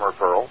business from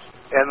referrals.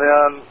 And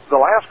then the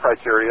last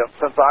criteria,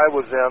 since I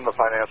was in the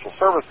financial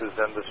services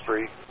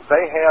industry,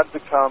 they had to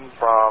come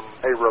from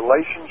a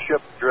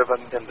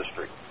relationship-driven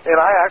industry. And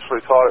I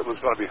actually thought it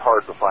was going to be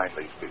hard to find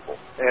these people.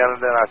 And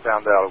then I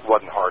found out it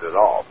wasn't hard at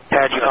all.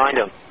 How'd you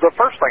find them? The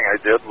first thing I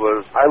did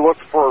was I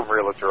looked for a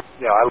realtor.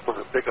 I looked for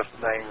the biggest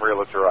name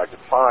realtor I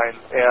could find.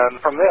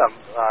 And from them,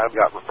 I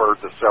got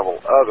referred to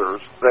several others.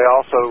 They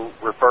also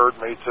referred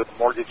me to the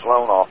mortgage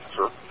loan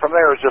officer. From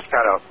there, it's just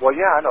kind of, well,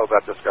 yeah, I know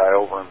about this guy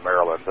over in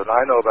Maryland, and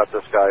I know about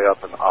this guy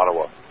up in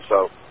Ottawa.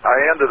 So I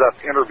ended up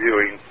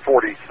interviewing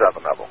 47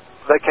 of them.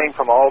 They came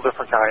from all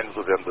different kinds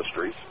of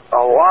industries.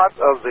 A lot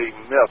of the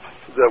myths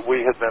that we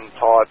had been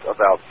taught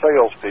about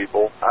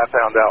salespeople, I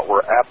found out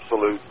were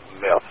absolute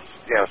myths.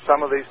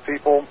 Some of these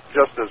people,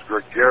 just as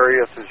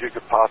gregarious as you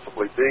could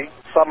possibly be.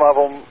 Some of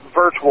them,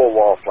 virtual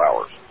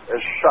wallflowers,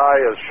 as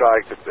shy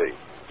could be.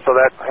 So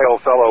that hail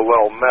fellow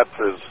well met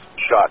is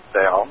shot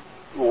down.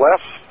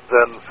 Less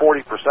than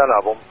 40%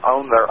 of them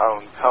own their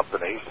own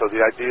company, so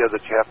the idea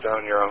that you have to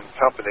own your own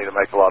company to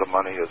make a lot of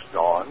money is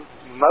gone.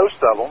 Most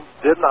of them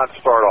did not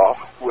start off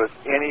with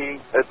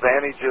any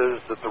advantages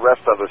that the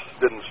rest of us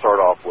didn't start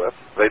off with.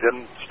 They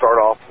didn't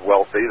start off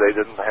wealthy. They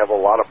didn't have a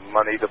lot of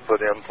money to put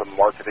into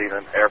marketing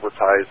and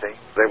advertising.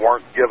 They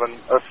weren't given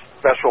a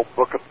special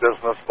book of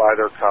business by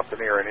their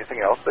company or anything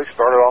else. They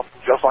started off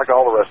just like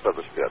all the rest of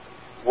us did.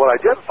 What I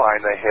did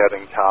find they had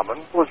in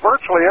common was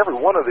virtually every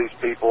one of these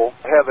people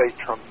have a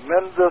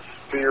tremendous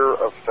fear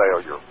of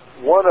failure.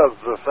 One of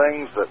the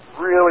things that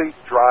really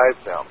drives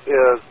them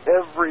is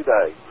every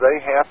day they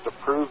have to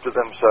prove to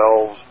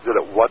themselves that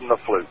it wasn't a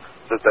fluke,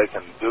 that they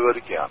can do it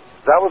again.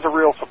 That was a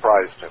real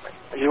surprise to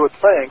me. You would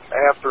think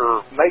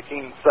after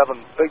making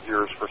 7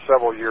 figures for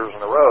several years in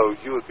a row,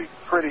 you would be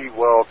pretty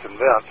well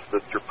convinced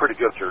that you're pretty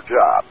good at your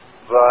job.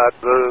 But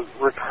the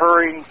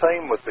recurring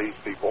theme with these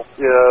people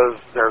is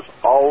there's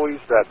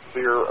always that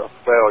fear of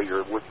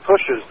failure, which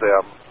pushes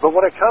them. But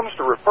when it comes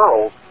to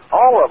referrals,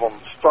 all of them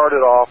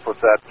started off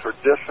with that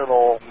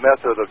traditional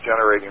method of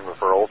generating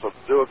referrals of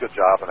do a good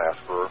job and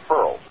ask for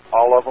referrals.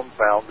 All of them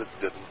found it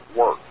didn't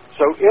work.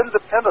 So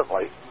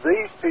independently,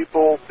 these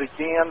people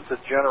began to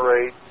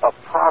generate a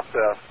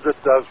process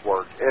that does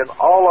work, and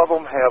all of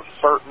them have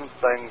certain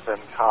things in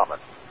common.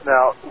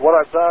 Now, what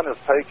I've done is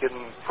taken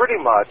pretty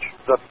much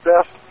the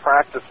best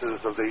practices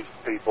of these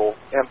people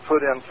and put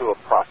into a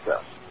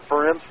process.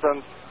 For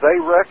instance, they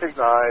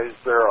recognize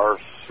there are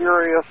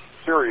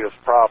serious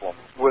problems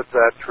with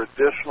that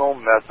traditional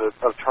method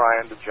of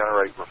trying to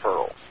generate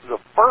referrals. The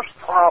first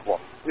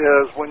problem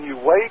is when you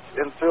wait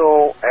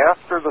until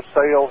after the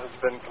sale has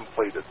been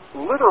completed.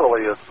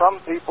 Literally, as some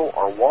people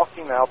are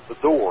walking out the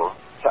door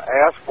to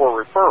ask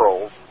for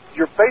referrals,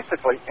 you're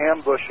basically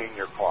ambushing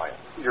your client.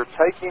 You're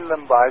taking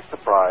them by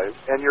surprise,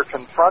 and you're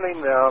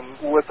confronting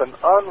them with an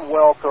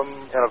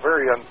unwelcome and a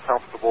very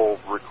uncomfortable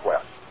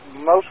request.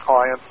 Most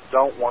clients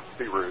don't want to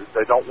be rude.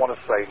 They don't want to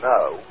say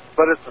no.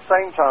 But at the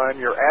same time,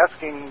 you're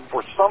asking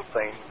for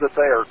something that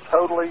they are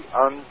totally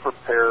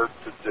unprepared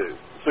to do.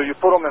 So you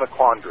put them in a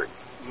quandary.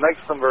 It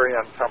makes them very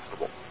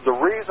uncomfortable. The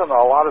reason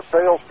a lot of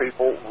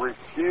salespeople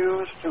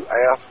refuse to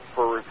ask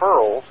for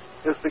referrals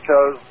is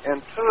because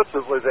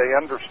intuitively they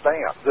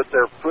understand that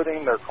they're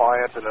putting their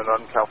client in an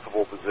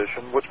uncomfortable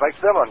position, which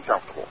makes them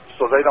uncomfortable.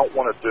 So they don't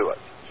want to do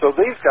it. So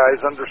these guys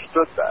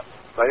understood that.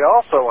 They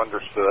also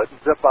understood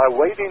that by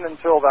waiting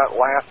until that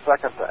last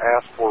second to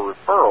ask for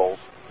referrals,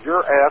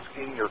 you're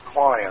asking your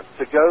client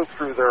to go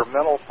through their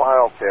mental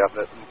file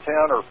cabinet in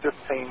 10 or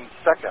 15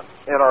 seconds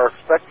and are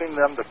expecting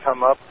them to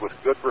come up with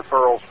good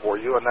referrals for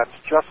you, and that's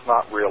just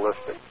not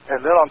realistic.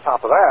 And then on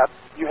top of that,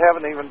 you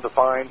haven't even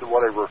defined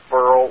what a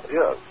referral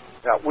is.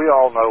 Now, we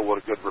all know what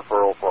a good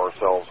referral for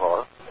ourselves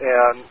are,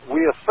 and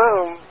we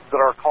assume that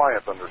our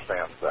client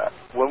understands that.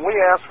 When we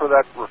ask for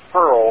that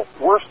referral,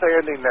 we're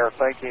standing there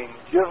thinking,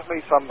 give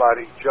me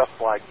somebody just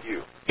like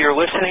you. You're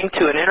listening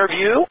to an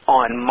interview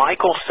on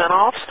Michael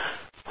Senoff's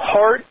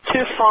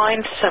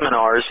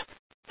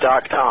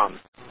HardToFindSeminars.com.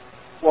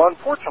 Well,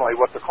 unfortunately,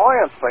 what the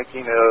client's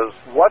thinking is,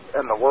 what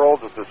in the world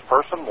does this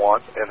person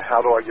want, and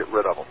how do I get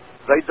rid of them?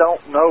 They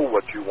don't know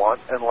what you want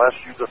unless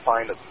you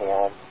define it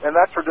for them, and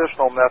that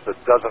traditional method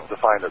doesn't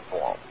define it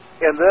for them.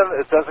 And then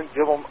it doesn't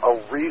give them a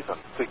reason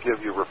to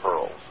give you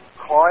referrals.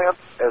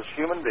 Clients, as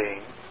human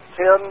beings,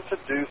 tend to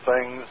do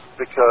things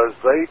because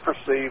they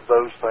perceive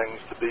those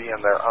things to be in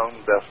their own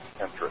best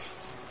interest.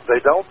 They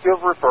don't give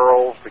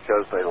referrals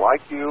because they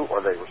like you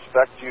or they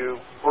respect you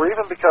or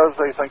even because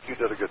they think you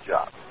did a good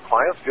job.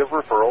 Clients give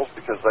referrals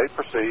because they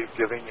perceive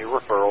giving you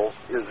referrals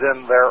is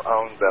in their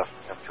own best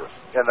interest.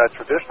 And that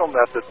traditional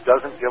method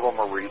doesn't give them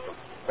a reason.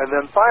 And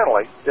then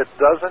finally, it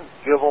doesn't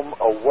give them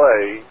a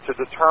way to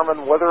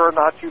determine whether or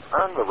not you've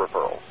earned the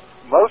referrals.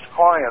 Most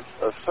clients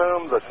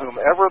assume that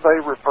whomever they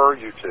refer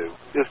you to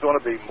is going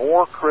to be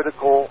more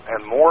critical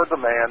and more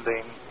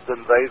demanding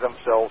than they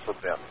themselves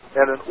have been.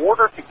 And in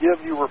order to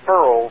give you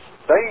referrals,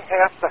 they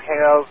have to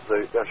have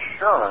the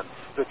assurance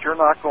that you're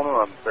not going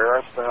to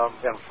embarrass them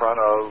in front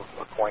of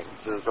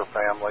acquaintances or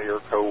family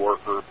or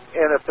coworkers.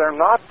 And if they're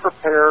not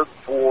prepared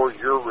for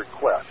your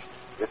request,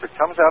 if it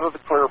comes out of the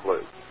clear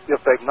blue,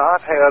 if they've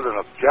not had an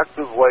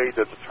objective way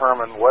to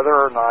determine whether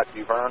or not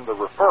you've earned the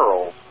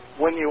referrals,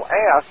 when you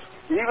ask,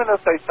 even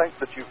if they think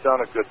that you've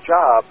done a good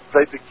job,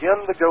 they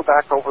begin to go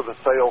back over the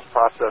sales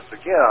process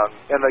again,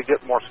 and they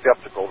get more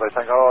skeptical. They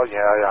think, oh,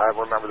 yeah, I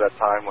remember that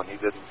time when he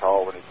didn't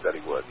call when he said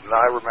he would. And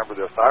I remember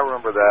this, I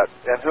remember that.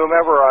 And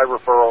whomever I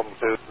refer them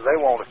to, they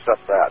won't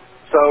accept that.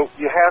 So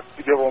you have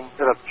to give them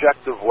an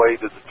objective way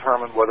to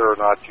determine whether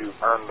or not you've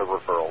earned the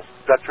referrals.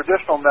 That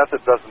traditional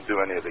method doesn't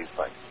do any of these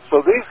things.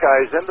 So these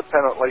guys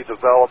independently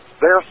developed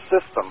their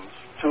systems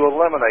to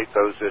eliminate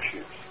those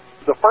issues.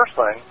 The first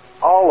thing,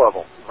 all of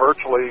them,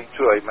 virtually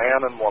to a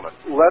man and woman,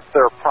 let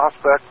their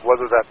prospect,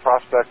 whether that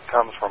prospect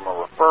comes from a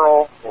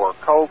referral or a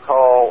cold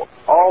call,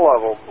 all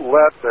of them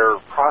let their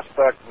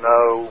prospect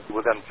know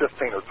within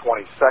 15 or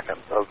 20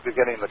 seconds of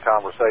beginning the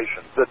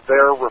conversation that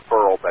they're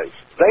referral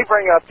based. They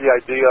bring up the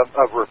idea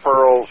of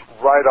referrals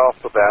right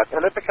off the bat,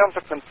 and it becomes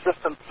a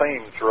consistent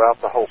theme throughout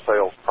the whole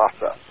sales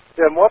process.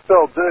 And what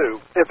they'll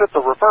do, if it's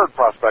a referred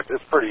prospect,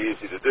 it's pretty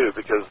easy to do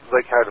because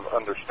they kind of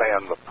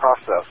understand the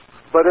process.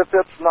 But if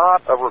it's not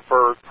a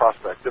referred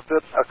prospect, if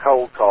it's a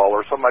cold call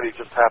or somebody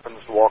just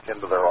happens to walk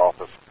into their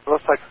office,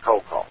 let's take a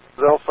cold call.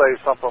 They'll say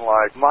something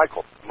like,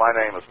 Michael, my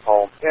name is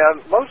Paul,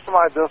 and most of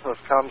my business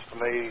comes to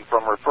me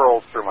from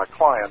referrals through my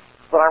clients,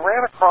 but I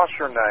ran across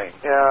your name,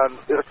 and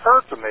it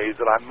occurred to me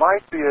that I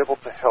might be able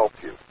to help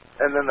you.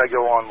 And then they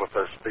go on with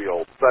their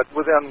spiel. But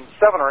within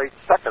 7 or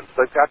 8 seconds,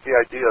 they've got the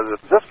idea that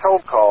this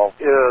cold call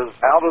is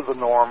out of the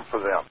norm for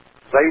them.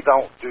 They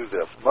don't do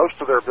this. Most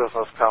of their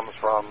business comes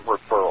from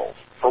referrals.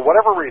 For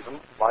whatever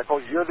reason, Michael,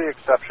 you're the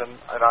exception,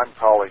 and I'm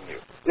calling you.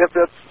 If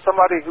it's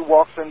somebody who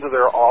walks into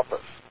their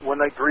office, when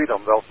they greet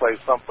them, they'll say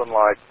something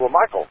like, well,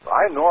 Michael,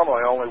 I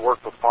normally only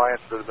work with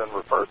clients that have been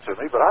referred to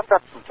me, but I've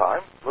got some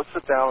time. Let's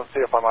sit down and see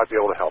if I might be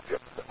able to help you.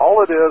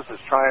 All it is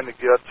trying to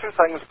get 2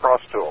 things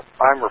across to them.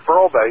 I'm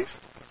referral-based,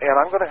 and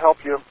I'm going to help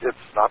you.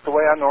 It's not the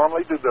way I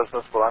normally do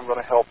business, but I'm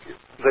going to help you.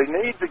 They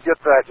need to get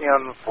that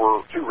in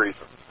for 2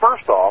 reasons.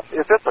 First off,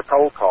 if it's a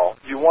cold call,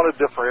 you want to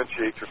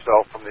differentiate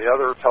yourself from the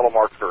other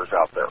telemarketers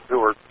out there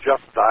who are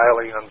just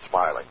dialing and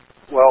smiling.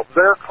 Well,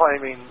 they're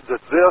claiming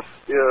that this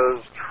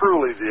is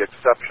truly the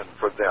exception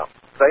for them.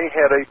 They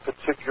had a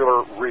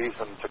particular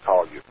reason to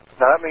call you.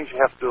 Now, that means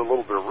you have to do a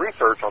little bit of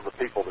research on the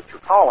people that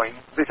you're calling,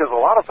 because a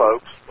lot of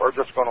folks are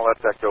just going to let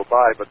that go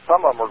by, but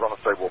some of them are going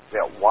to say, well,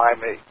 yeah, why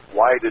me?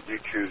 Why did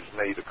you choose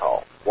me to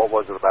call? What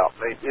was it about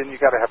me? And you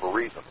got to have a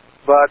reason.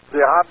 But the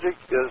object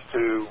is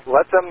to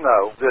let them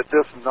know that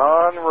this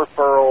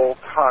non-referral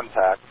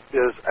contact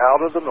is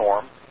out of the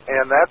norm,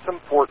 and that's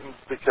important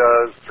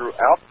because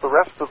throughout the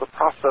rest of the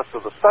process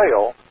of the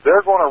sale,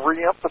 they're going to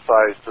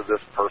reemphasize to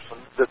this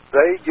person that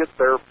they get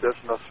their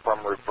business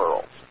from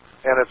referrals.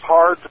 And it's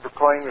hard to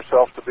proclaim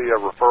yourself to be a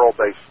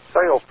referral-based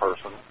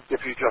salesperson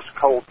if you just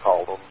cold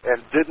called them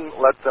and didn't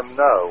let them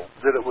know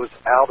that it was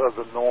out of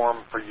the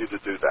norm for you to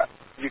do that.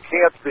 You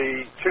can't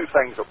be 2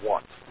 things at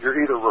once.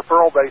 You're either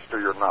referral-based or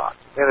you're not.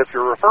 And if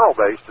you're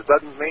referral-based, it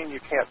doesn't mean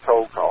you can't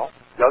cold call.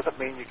 It doesn't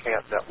mean you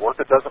can't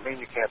network. It doesn't mean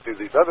you can't do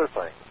these other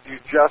things.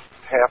 You just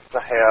have to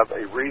have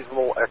a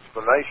reasonable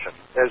explanation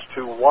as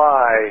to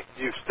why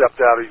you've stepped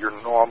out of your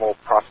normal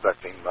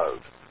prospecting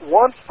mode.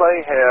 Once they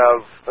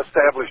have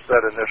established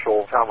that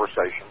initial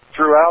conversation,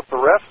 throughout the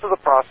rest of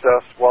the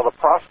process, while the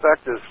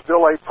prospect is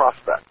still a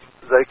prospect,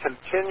 they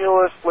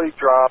continuously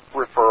drop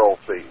referral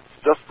fees,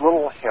 just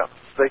little hints.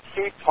 They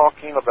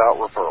talking about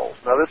referrals.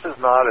 Now, this is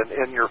not an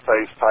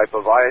in-your-face type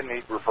of, I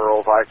need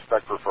referrals, I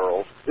expect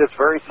referrals. It's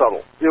very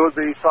subtle. It would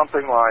be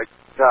something like,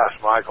 gosh,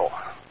 Michael,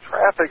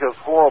 traffic is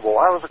horrible.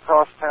 I was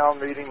across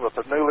town meeting with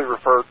a newly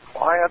referred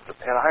client,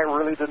 and I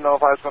really didn't know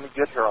if I was going to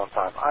get here on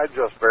time. I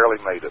just barely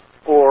made it.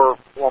 Or,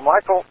 well,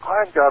 Michael,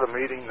 I've got a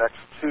meeting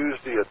next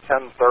Tuesday at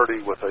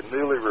 10:30 with a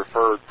newly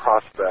referred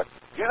prospect.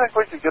 Do you think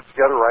we could get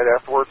together right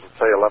afterwards at,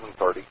 say,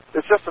 11:30?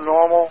 It's just a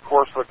normal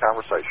course of a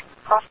conversation.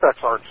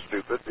 Prospects aren't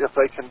stupid. If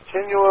they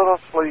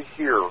continuously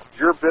hear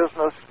your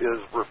business is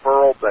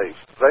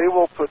referral-based, they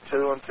will put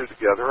two and two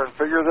together and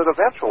figure that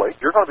eventually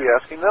you're going to be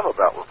asking them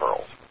about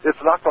referrals.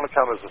 It's not going to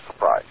come as a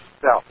surprise.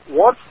 Now,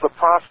 once the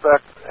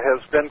prospect has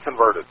been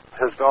converted,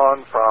 has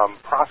gone from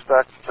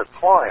prospect to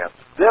client,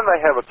 then they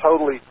have a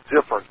totally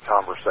different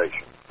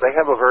conversation. They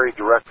have a very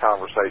direct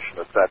conversation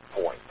at that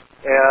point.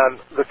 And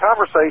the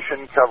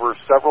conversation covers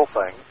several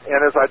things.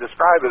 And as I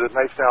describe it, it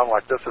may sound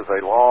like this is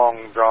a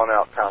long,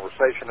 drawn-out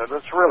conversation, and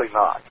it's really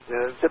not.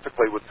 It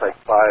typically would take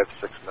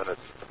 5-6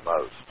 minutes at the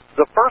most.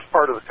 The first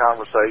part of the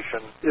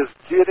conversation is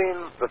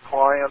getting the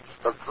client's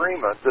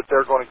agreement that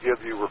they're going to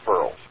give you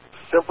referrals,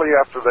 simply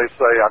after they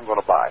say, I'm going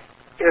to buy.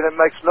 And it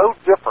makes no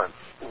difference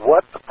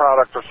what the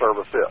product or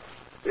service is.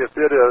 If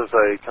it is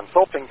a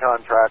consulting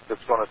contract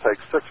that's going to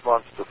take 6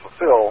 months to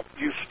fulfill,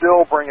 you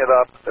still bring it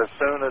up as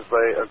soon as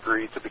they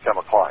agree to become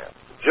a client.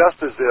 Just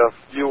as if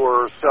you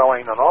were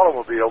selling an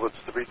automobile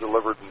that's to be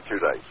delivered in 2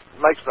 days.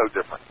 It makes no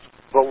difference.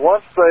 But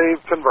once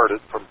they've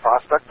converted from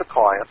prospect to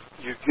client,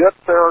 you get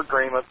their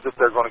agreement that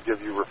they're going to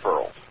give you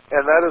referrals.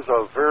 And that is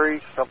a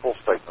very simple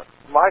statement.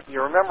 Mike,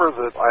 you remember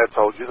that I had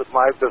told you that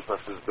my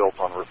business is built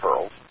on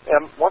referrals.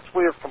 And once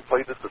we have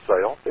completed the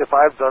sale, if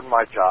I've done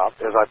my job,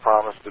 as I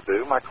promised to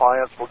do, my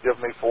clients will give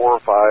me 4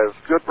 or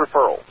 5 good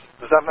referrals.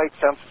 Does that make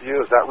sense to you?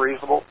 Is that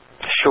reasonable?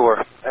 Sure.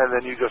 And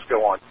then you just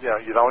go on. You know,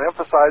 you don't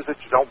emphasize it,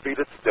 you don't beat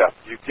it to death.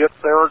 You get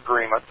their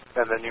agreement,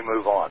 and then you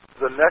move on.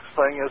 The next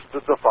thing is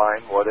to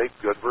define what a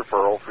good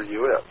referral for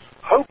you is.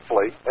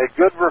 Hopefully, a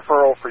good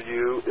referral for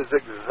you is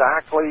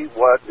exactly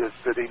what is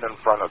sitting in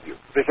front of you.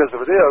 Because if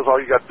it is,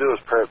 all you got to do is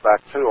pair it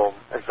back to them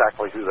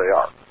exactly who they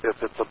are. If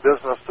it's a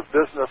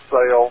business-to-business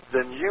sale,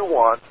 then you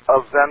want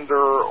a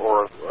vendor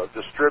or a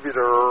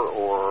distributor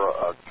or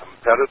a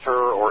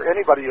competitor or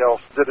anybody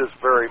else that is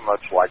very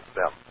much like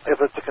them. If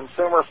it's a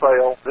consumer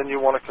sale, then you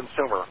want a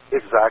consumer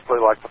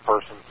exactly like the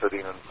person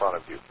sitting in front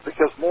of you.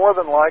 Because more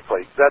than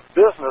likely, that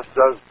business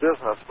does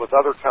business with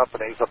other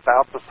companies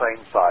about the same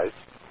size,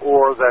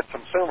 or that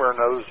consumer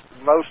knows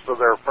most of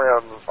their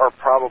friends are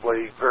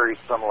probably very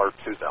similar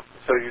to them.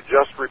 So you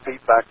just repeat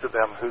back to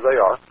them who they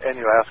are, and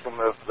you ask them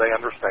if they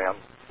understand.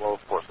 Well,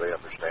 of course they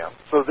understand.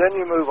 So then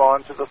you move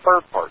on to the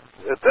third part.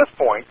 At this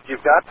point,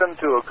 you've got them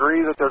to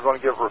agree that they're going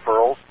to give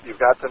referrals.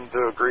 You've got them to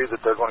agree that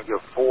they're going to give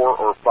 4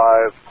 or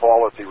 5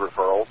 quality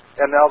referrals,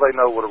 and now they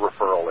know what a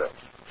referral is.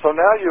 So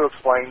now you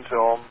explain to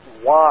them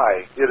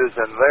why it is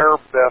in their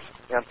best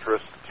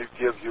interest to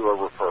give you a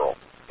referral.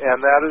 And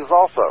that is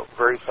also a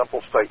very simple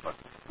statement.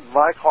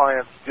 My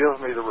clients give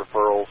me the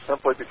referrals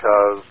simply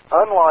because,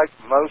 unlike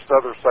most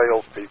other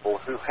salespeople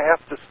who have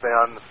to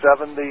spend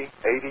 70,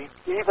 80,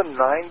 even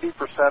 90%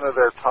 of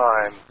their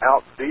time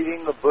out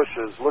beating the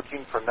bushes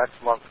looking for next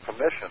month's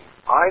commission,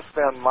 I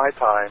spend my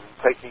time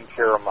taking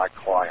care of my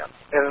clients.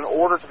 And in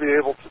order to be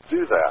able to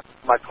do that,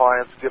 my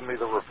clients give me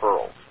the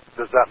referrals.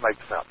 Does that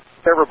make sense?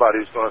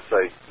 Everybody's going to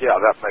say, yeah,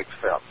 that makes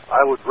sense.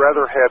 I would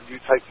rather have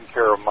you taking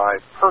care of my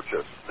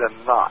purchase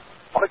than not.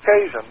 On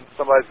occasion,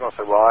 somebody's going to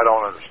say, well, I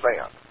don't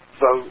understand.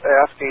 So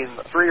asking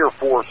 3 or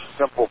 4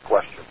 simple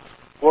questions.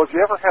 Well, have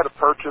you ever had a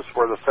purchase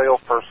where the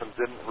salesperson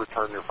didn't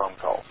return your phone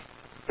calls?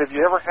 Have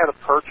you ever had a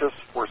purchase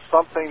where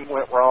something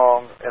went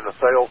wrong and the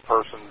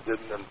salesperson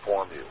didn't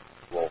inform you?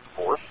 Well, of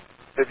course.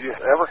 Have you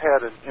ever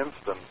had an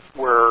instance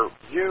where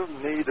you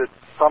needed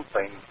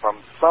something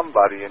from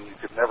somebody and you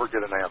could never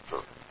get an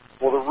answer?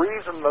 Well, the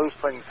reason those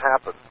things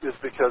happen is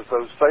because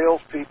those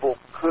salespeople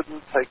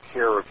couldn't take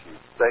care of you.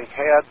 They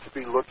had to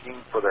be looking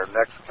for their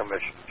next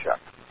commission check.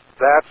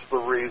 That's the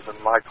reason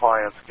my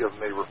clients give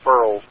me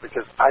referrals,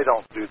 because I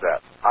don't do that.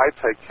 I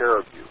take care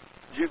of you.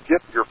 You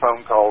get your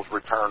phone calls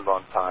returned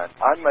on time.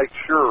 I make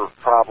sure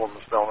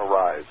problems don't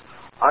arise.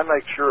 I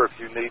make sure if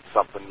you need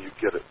something, you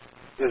get it.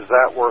 Is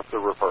that worth the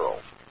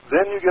referrals?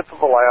 Then you get to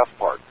the last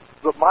part.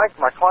 But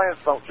my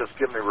clients don't just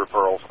give me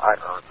referrals, I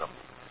earn them.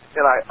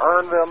 And I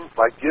earn them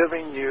by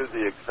giving you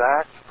the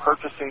exact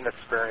purchasing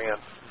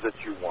experience that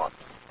you want.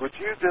 Would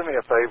you do me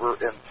a favor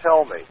and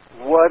tell me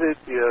what it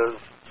is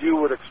you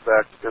would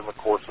expect in the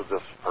course of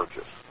this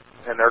purchase?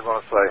 And they're going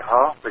to say,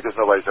 huh? Because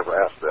nobody's ever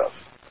asked this.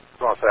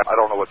 They're going to say, I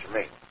don't know what you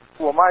mean.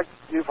 Well, Mike,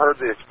 you've heard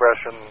the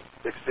expression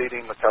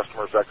exceeding the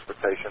customer's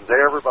expectations.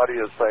 Everybody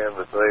is saying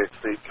that they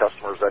exceed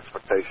customers'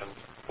 expectations.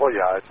 Well,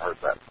 yeah, I've heard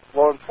that.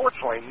 Well,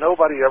 unfortunately,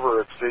 nobody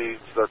ever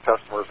exceeds their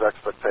customer's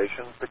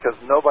expectations because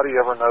nobody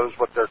ever knows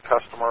what their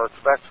customer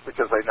expects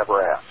because they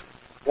never ask.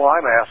 Well,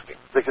 I'm asking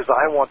because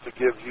I want to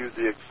give you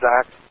the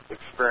exact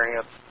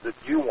experience that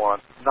you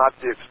want, not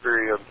the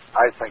experience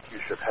I think you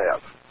should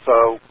have.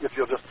 So if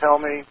you'll just tell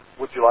me,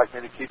 would you like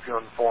me to keep you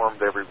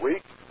informed every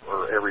week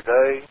or every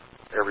day,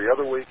 every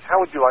other week? How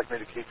would you like me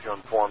to keep you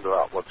informed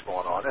about what's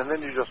going on? And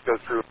then you just go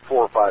through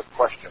 4 or 5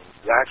 questions.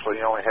 You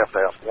only have to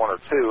ask 1 or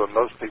 2, and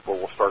most people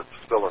will start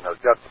spilling their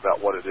guts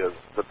about what it is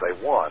that they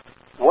want.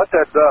 What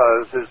that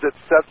does is it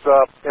sets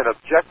up an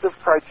objective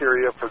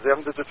criteria for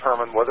them to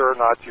determine whether or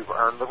not you've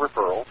earned the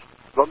referrals.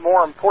 But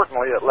more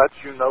importantly, it lets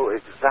you know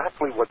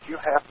exactly what you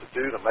have to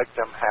do to make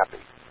them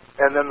happy.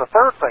 And then the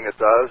third thing it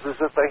does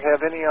is if they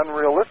have any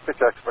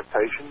unrealistic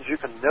expectations, you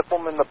can nip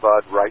them in the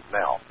bud right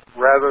now,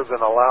 rather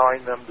than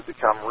allowing them to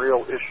become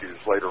real issues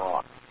later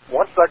on.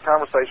 Once that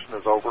conversation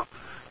is over,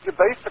 you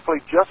basically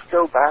just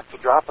go back to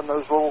dropping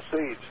those little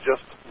seeds,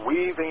 just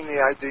weaving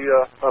the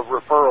idea of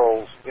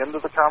referrals into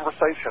the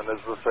conversation as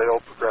the sale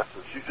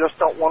progresses. You just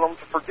don't want them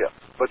to forget,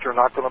 but you're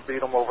not going to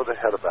beat them over the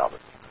head about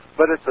it.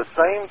 But at the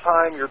same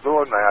time you're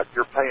doing that,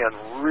 you're paying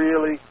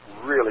really,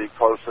 really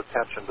close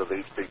attention to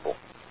these people.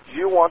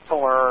 You want to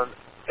learn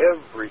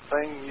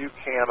everything you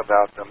can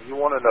about them. You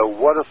want to know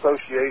what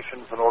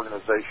associations and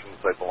organizations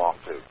they belong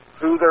to,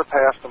 who their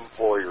past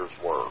employers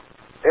were,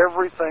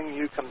 everything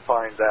you can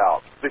find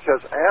out.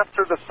 Because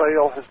after the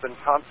sale has been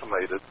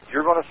consummated,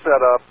 you're going to set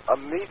up a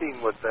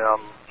meeting with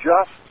them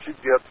just to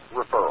get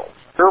referrals.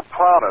 Their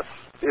promise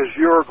is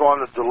you're going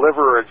to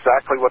deliver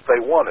exactly what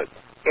they wanted,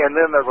 and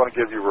then they're going to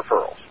give you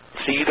referrals.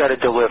 So you got to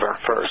deliver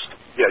first.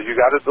 Yeah, you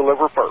got to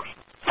deliver first.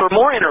 For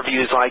more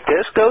interviews like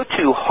this, go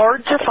to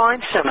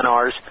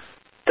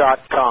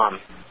hardtofindseminars.com.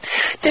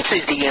 This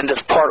is the end of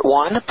Part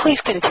 1. Please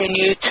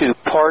continue to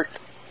Part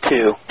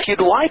 2. If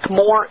you'd like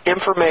more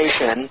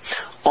information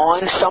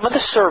on some of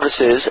the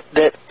services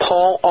that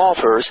Paul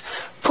offers,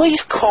 please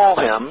call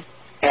him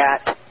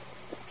at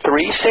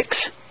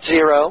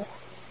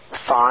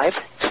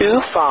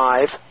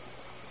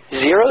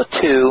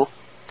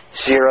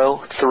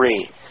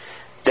 360-525-0203.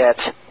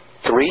 That's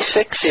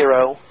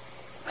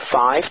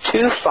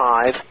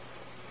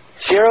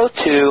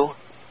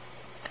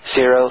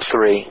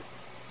 360-525-0203.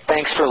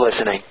 Thanks for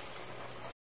listening.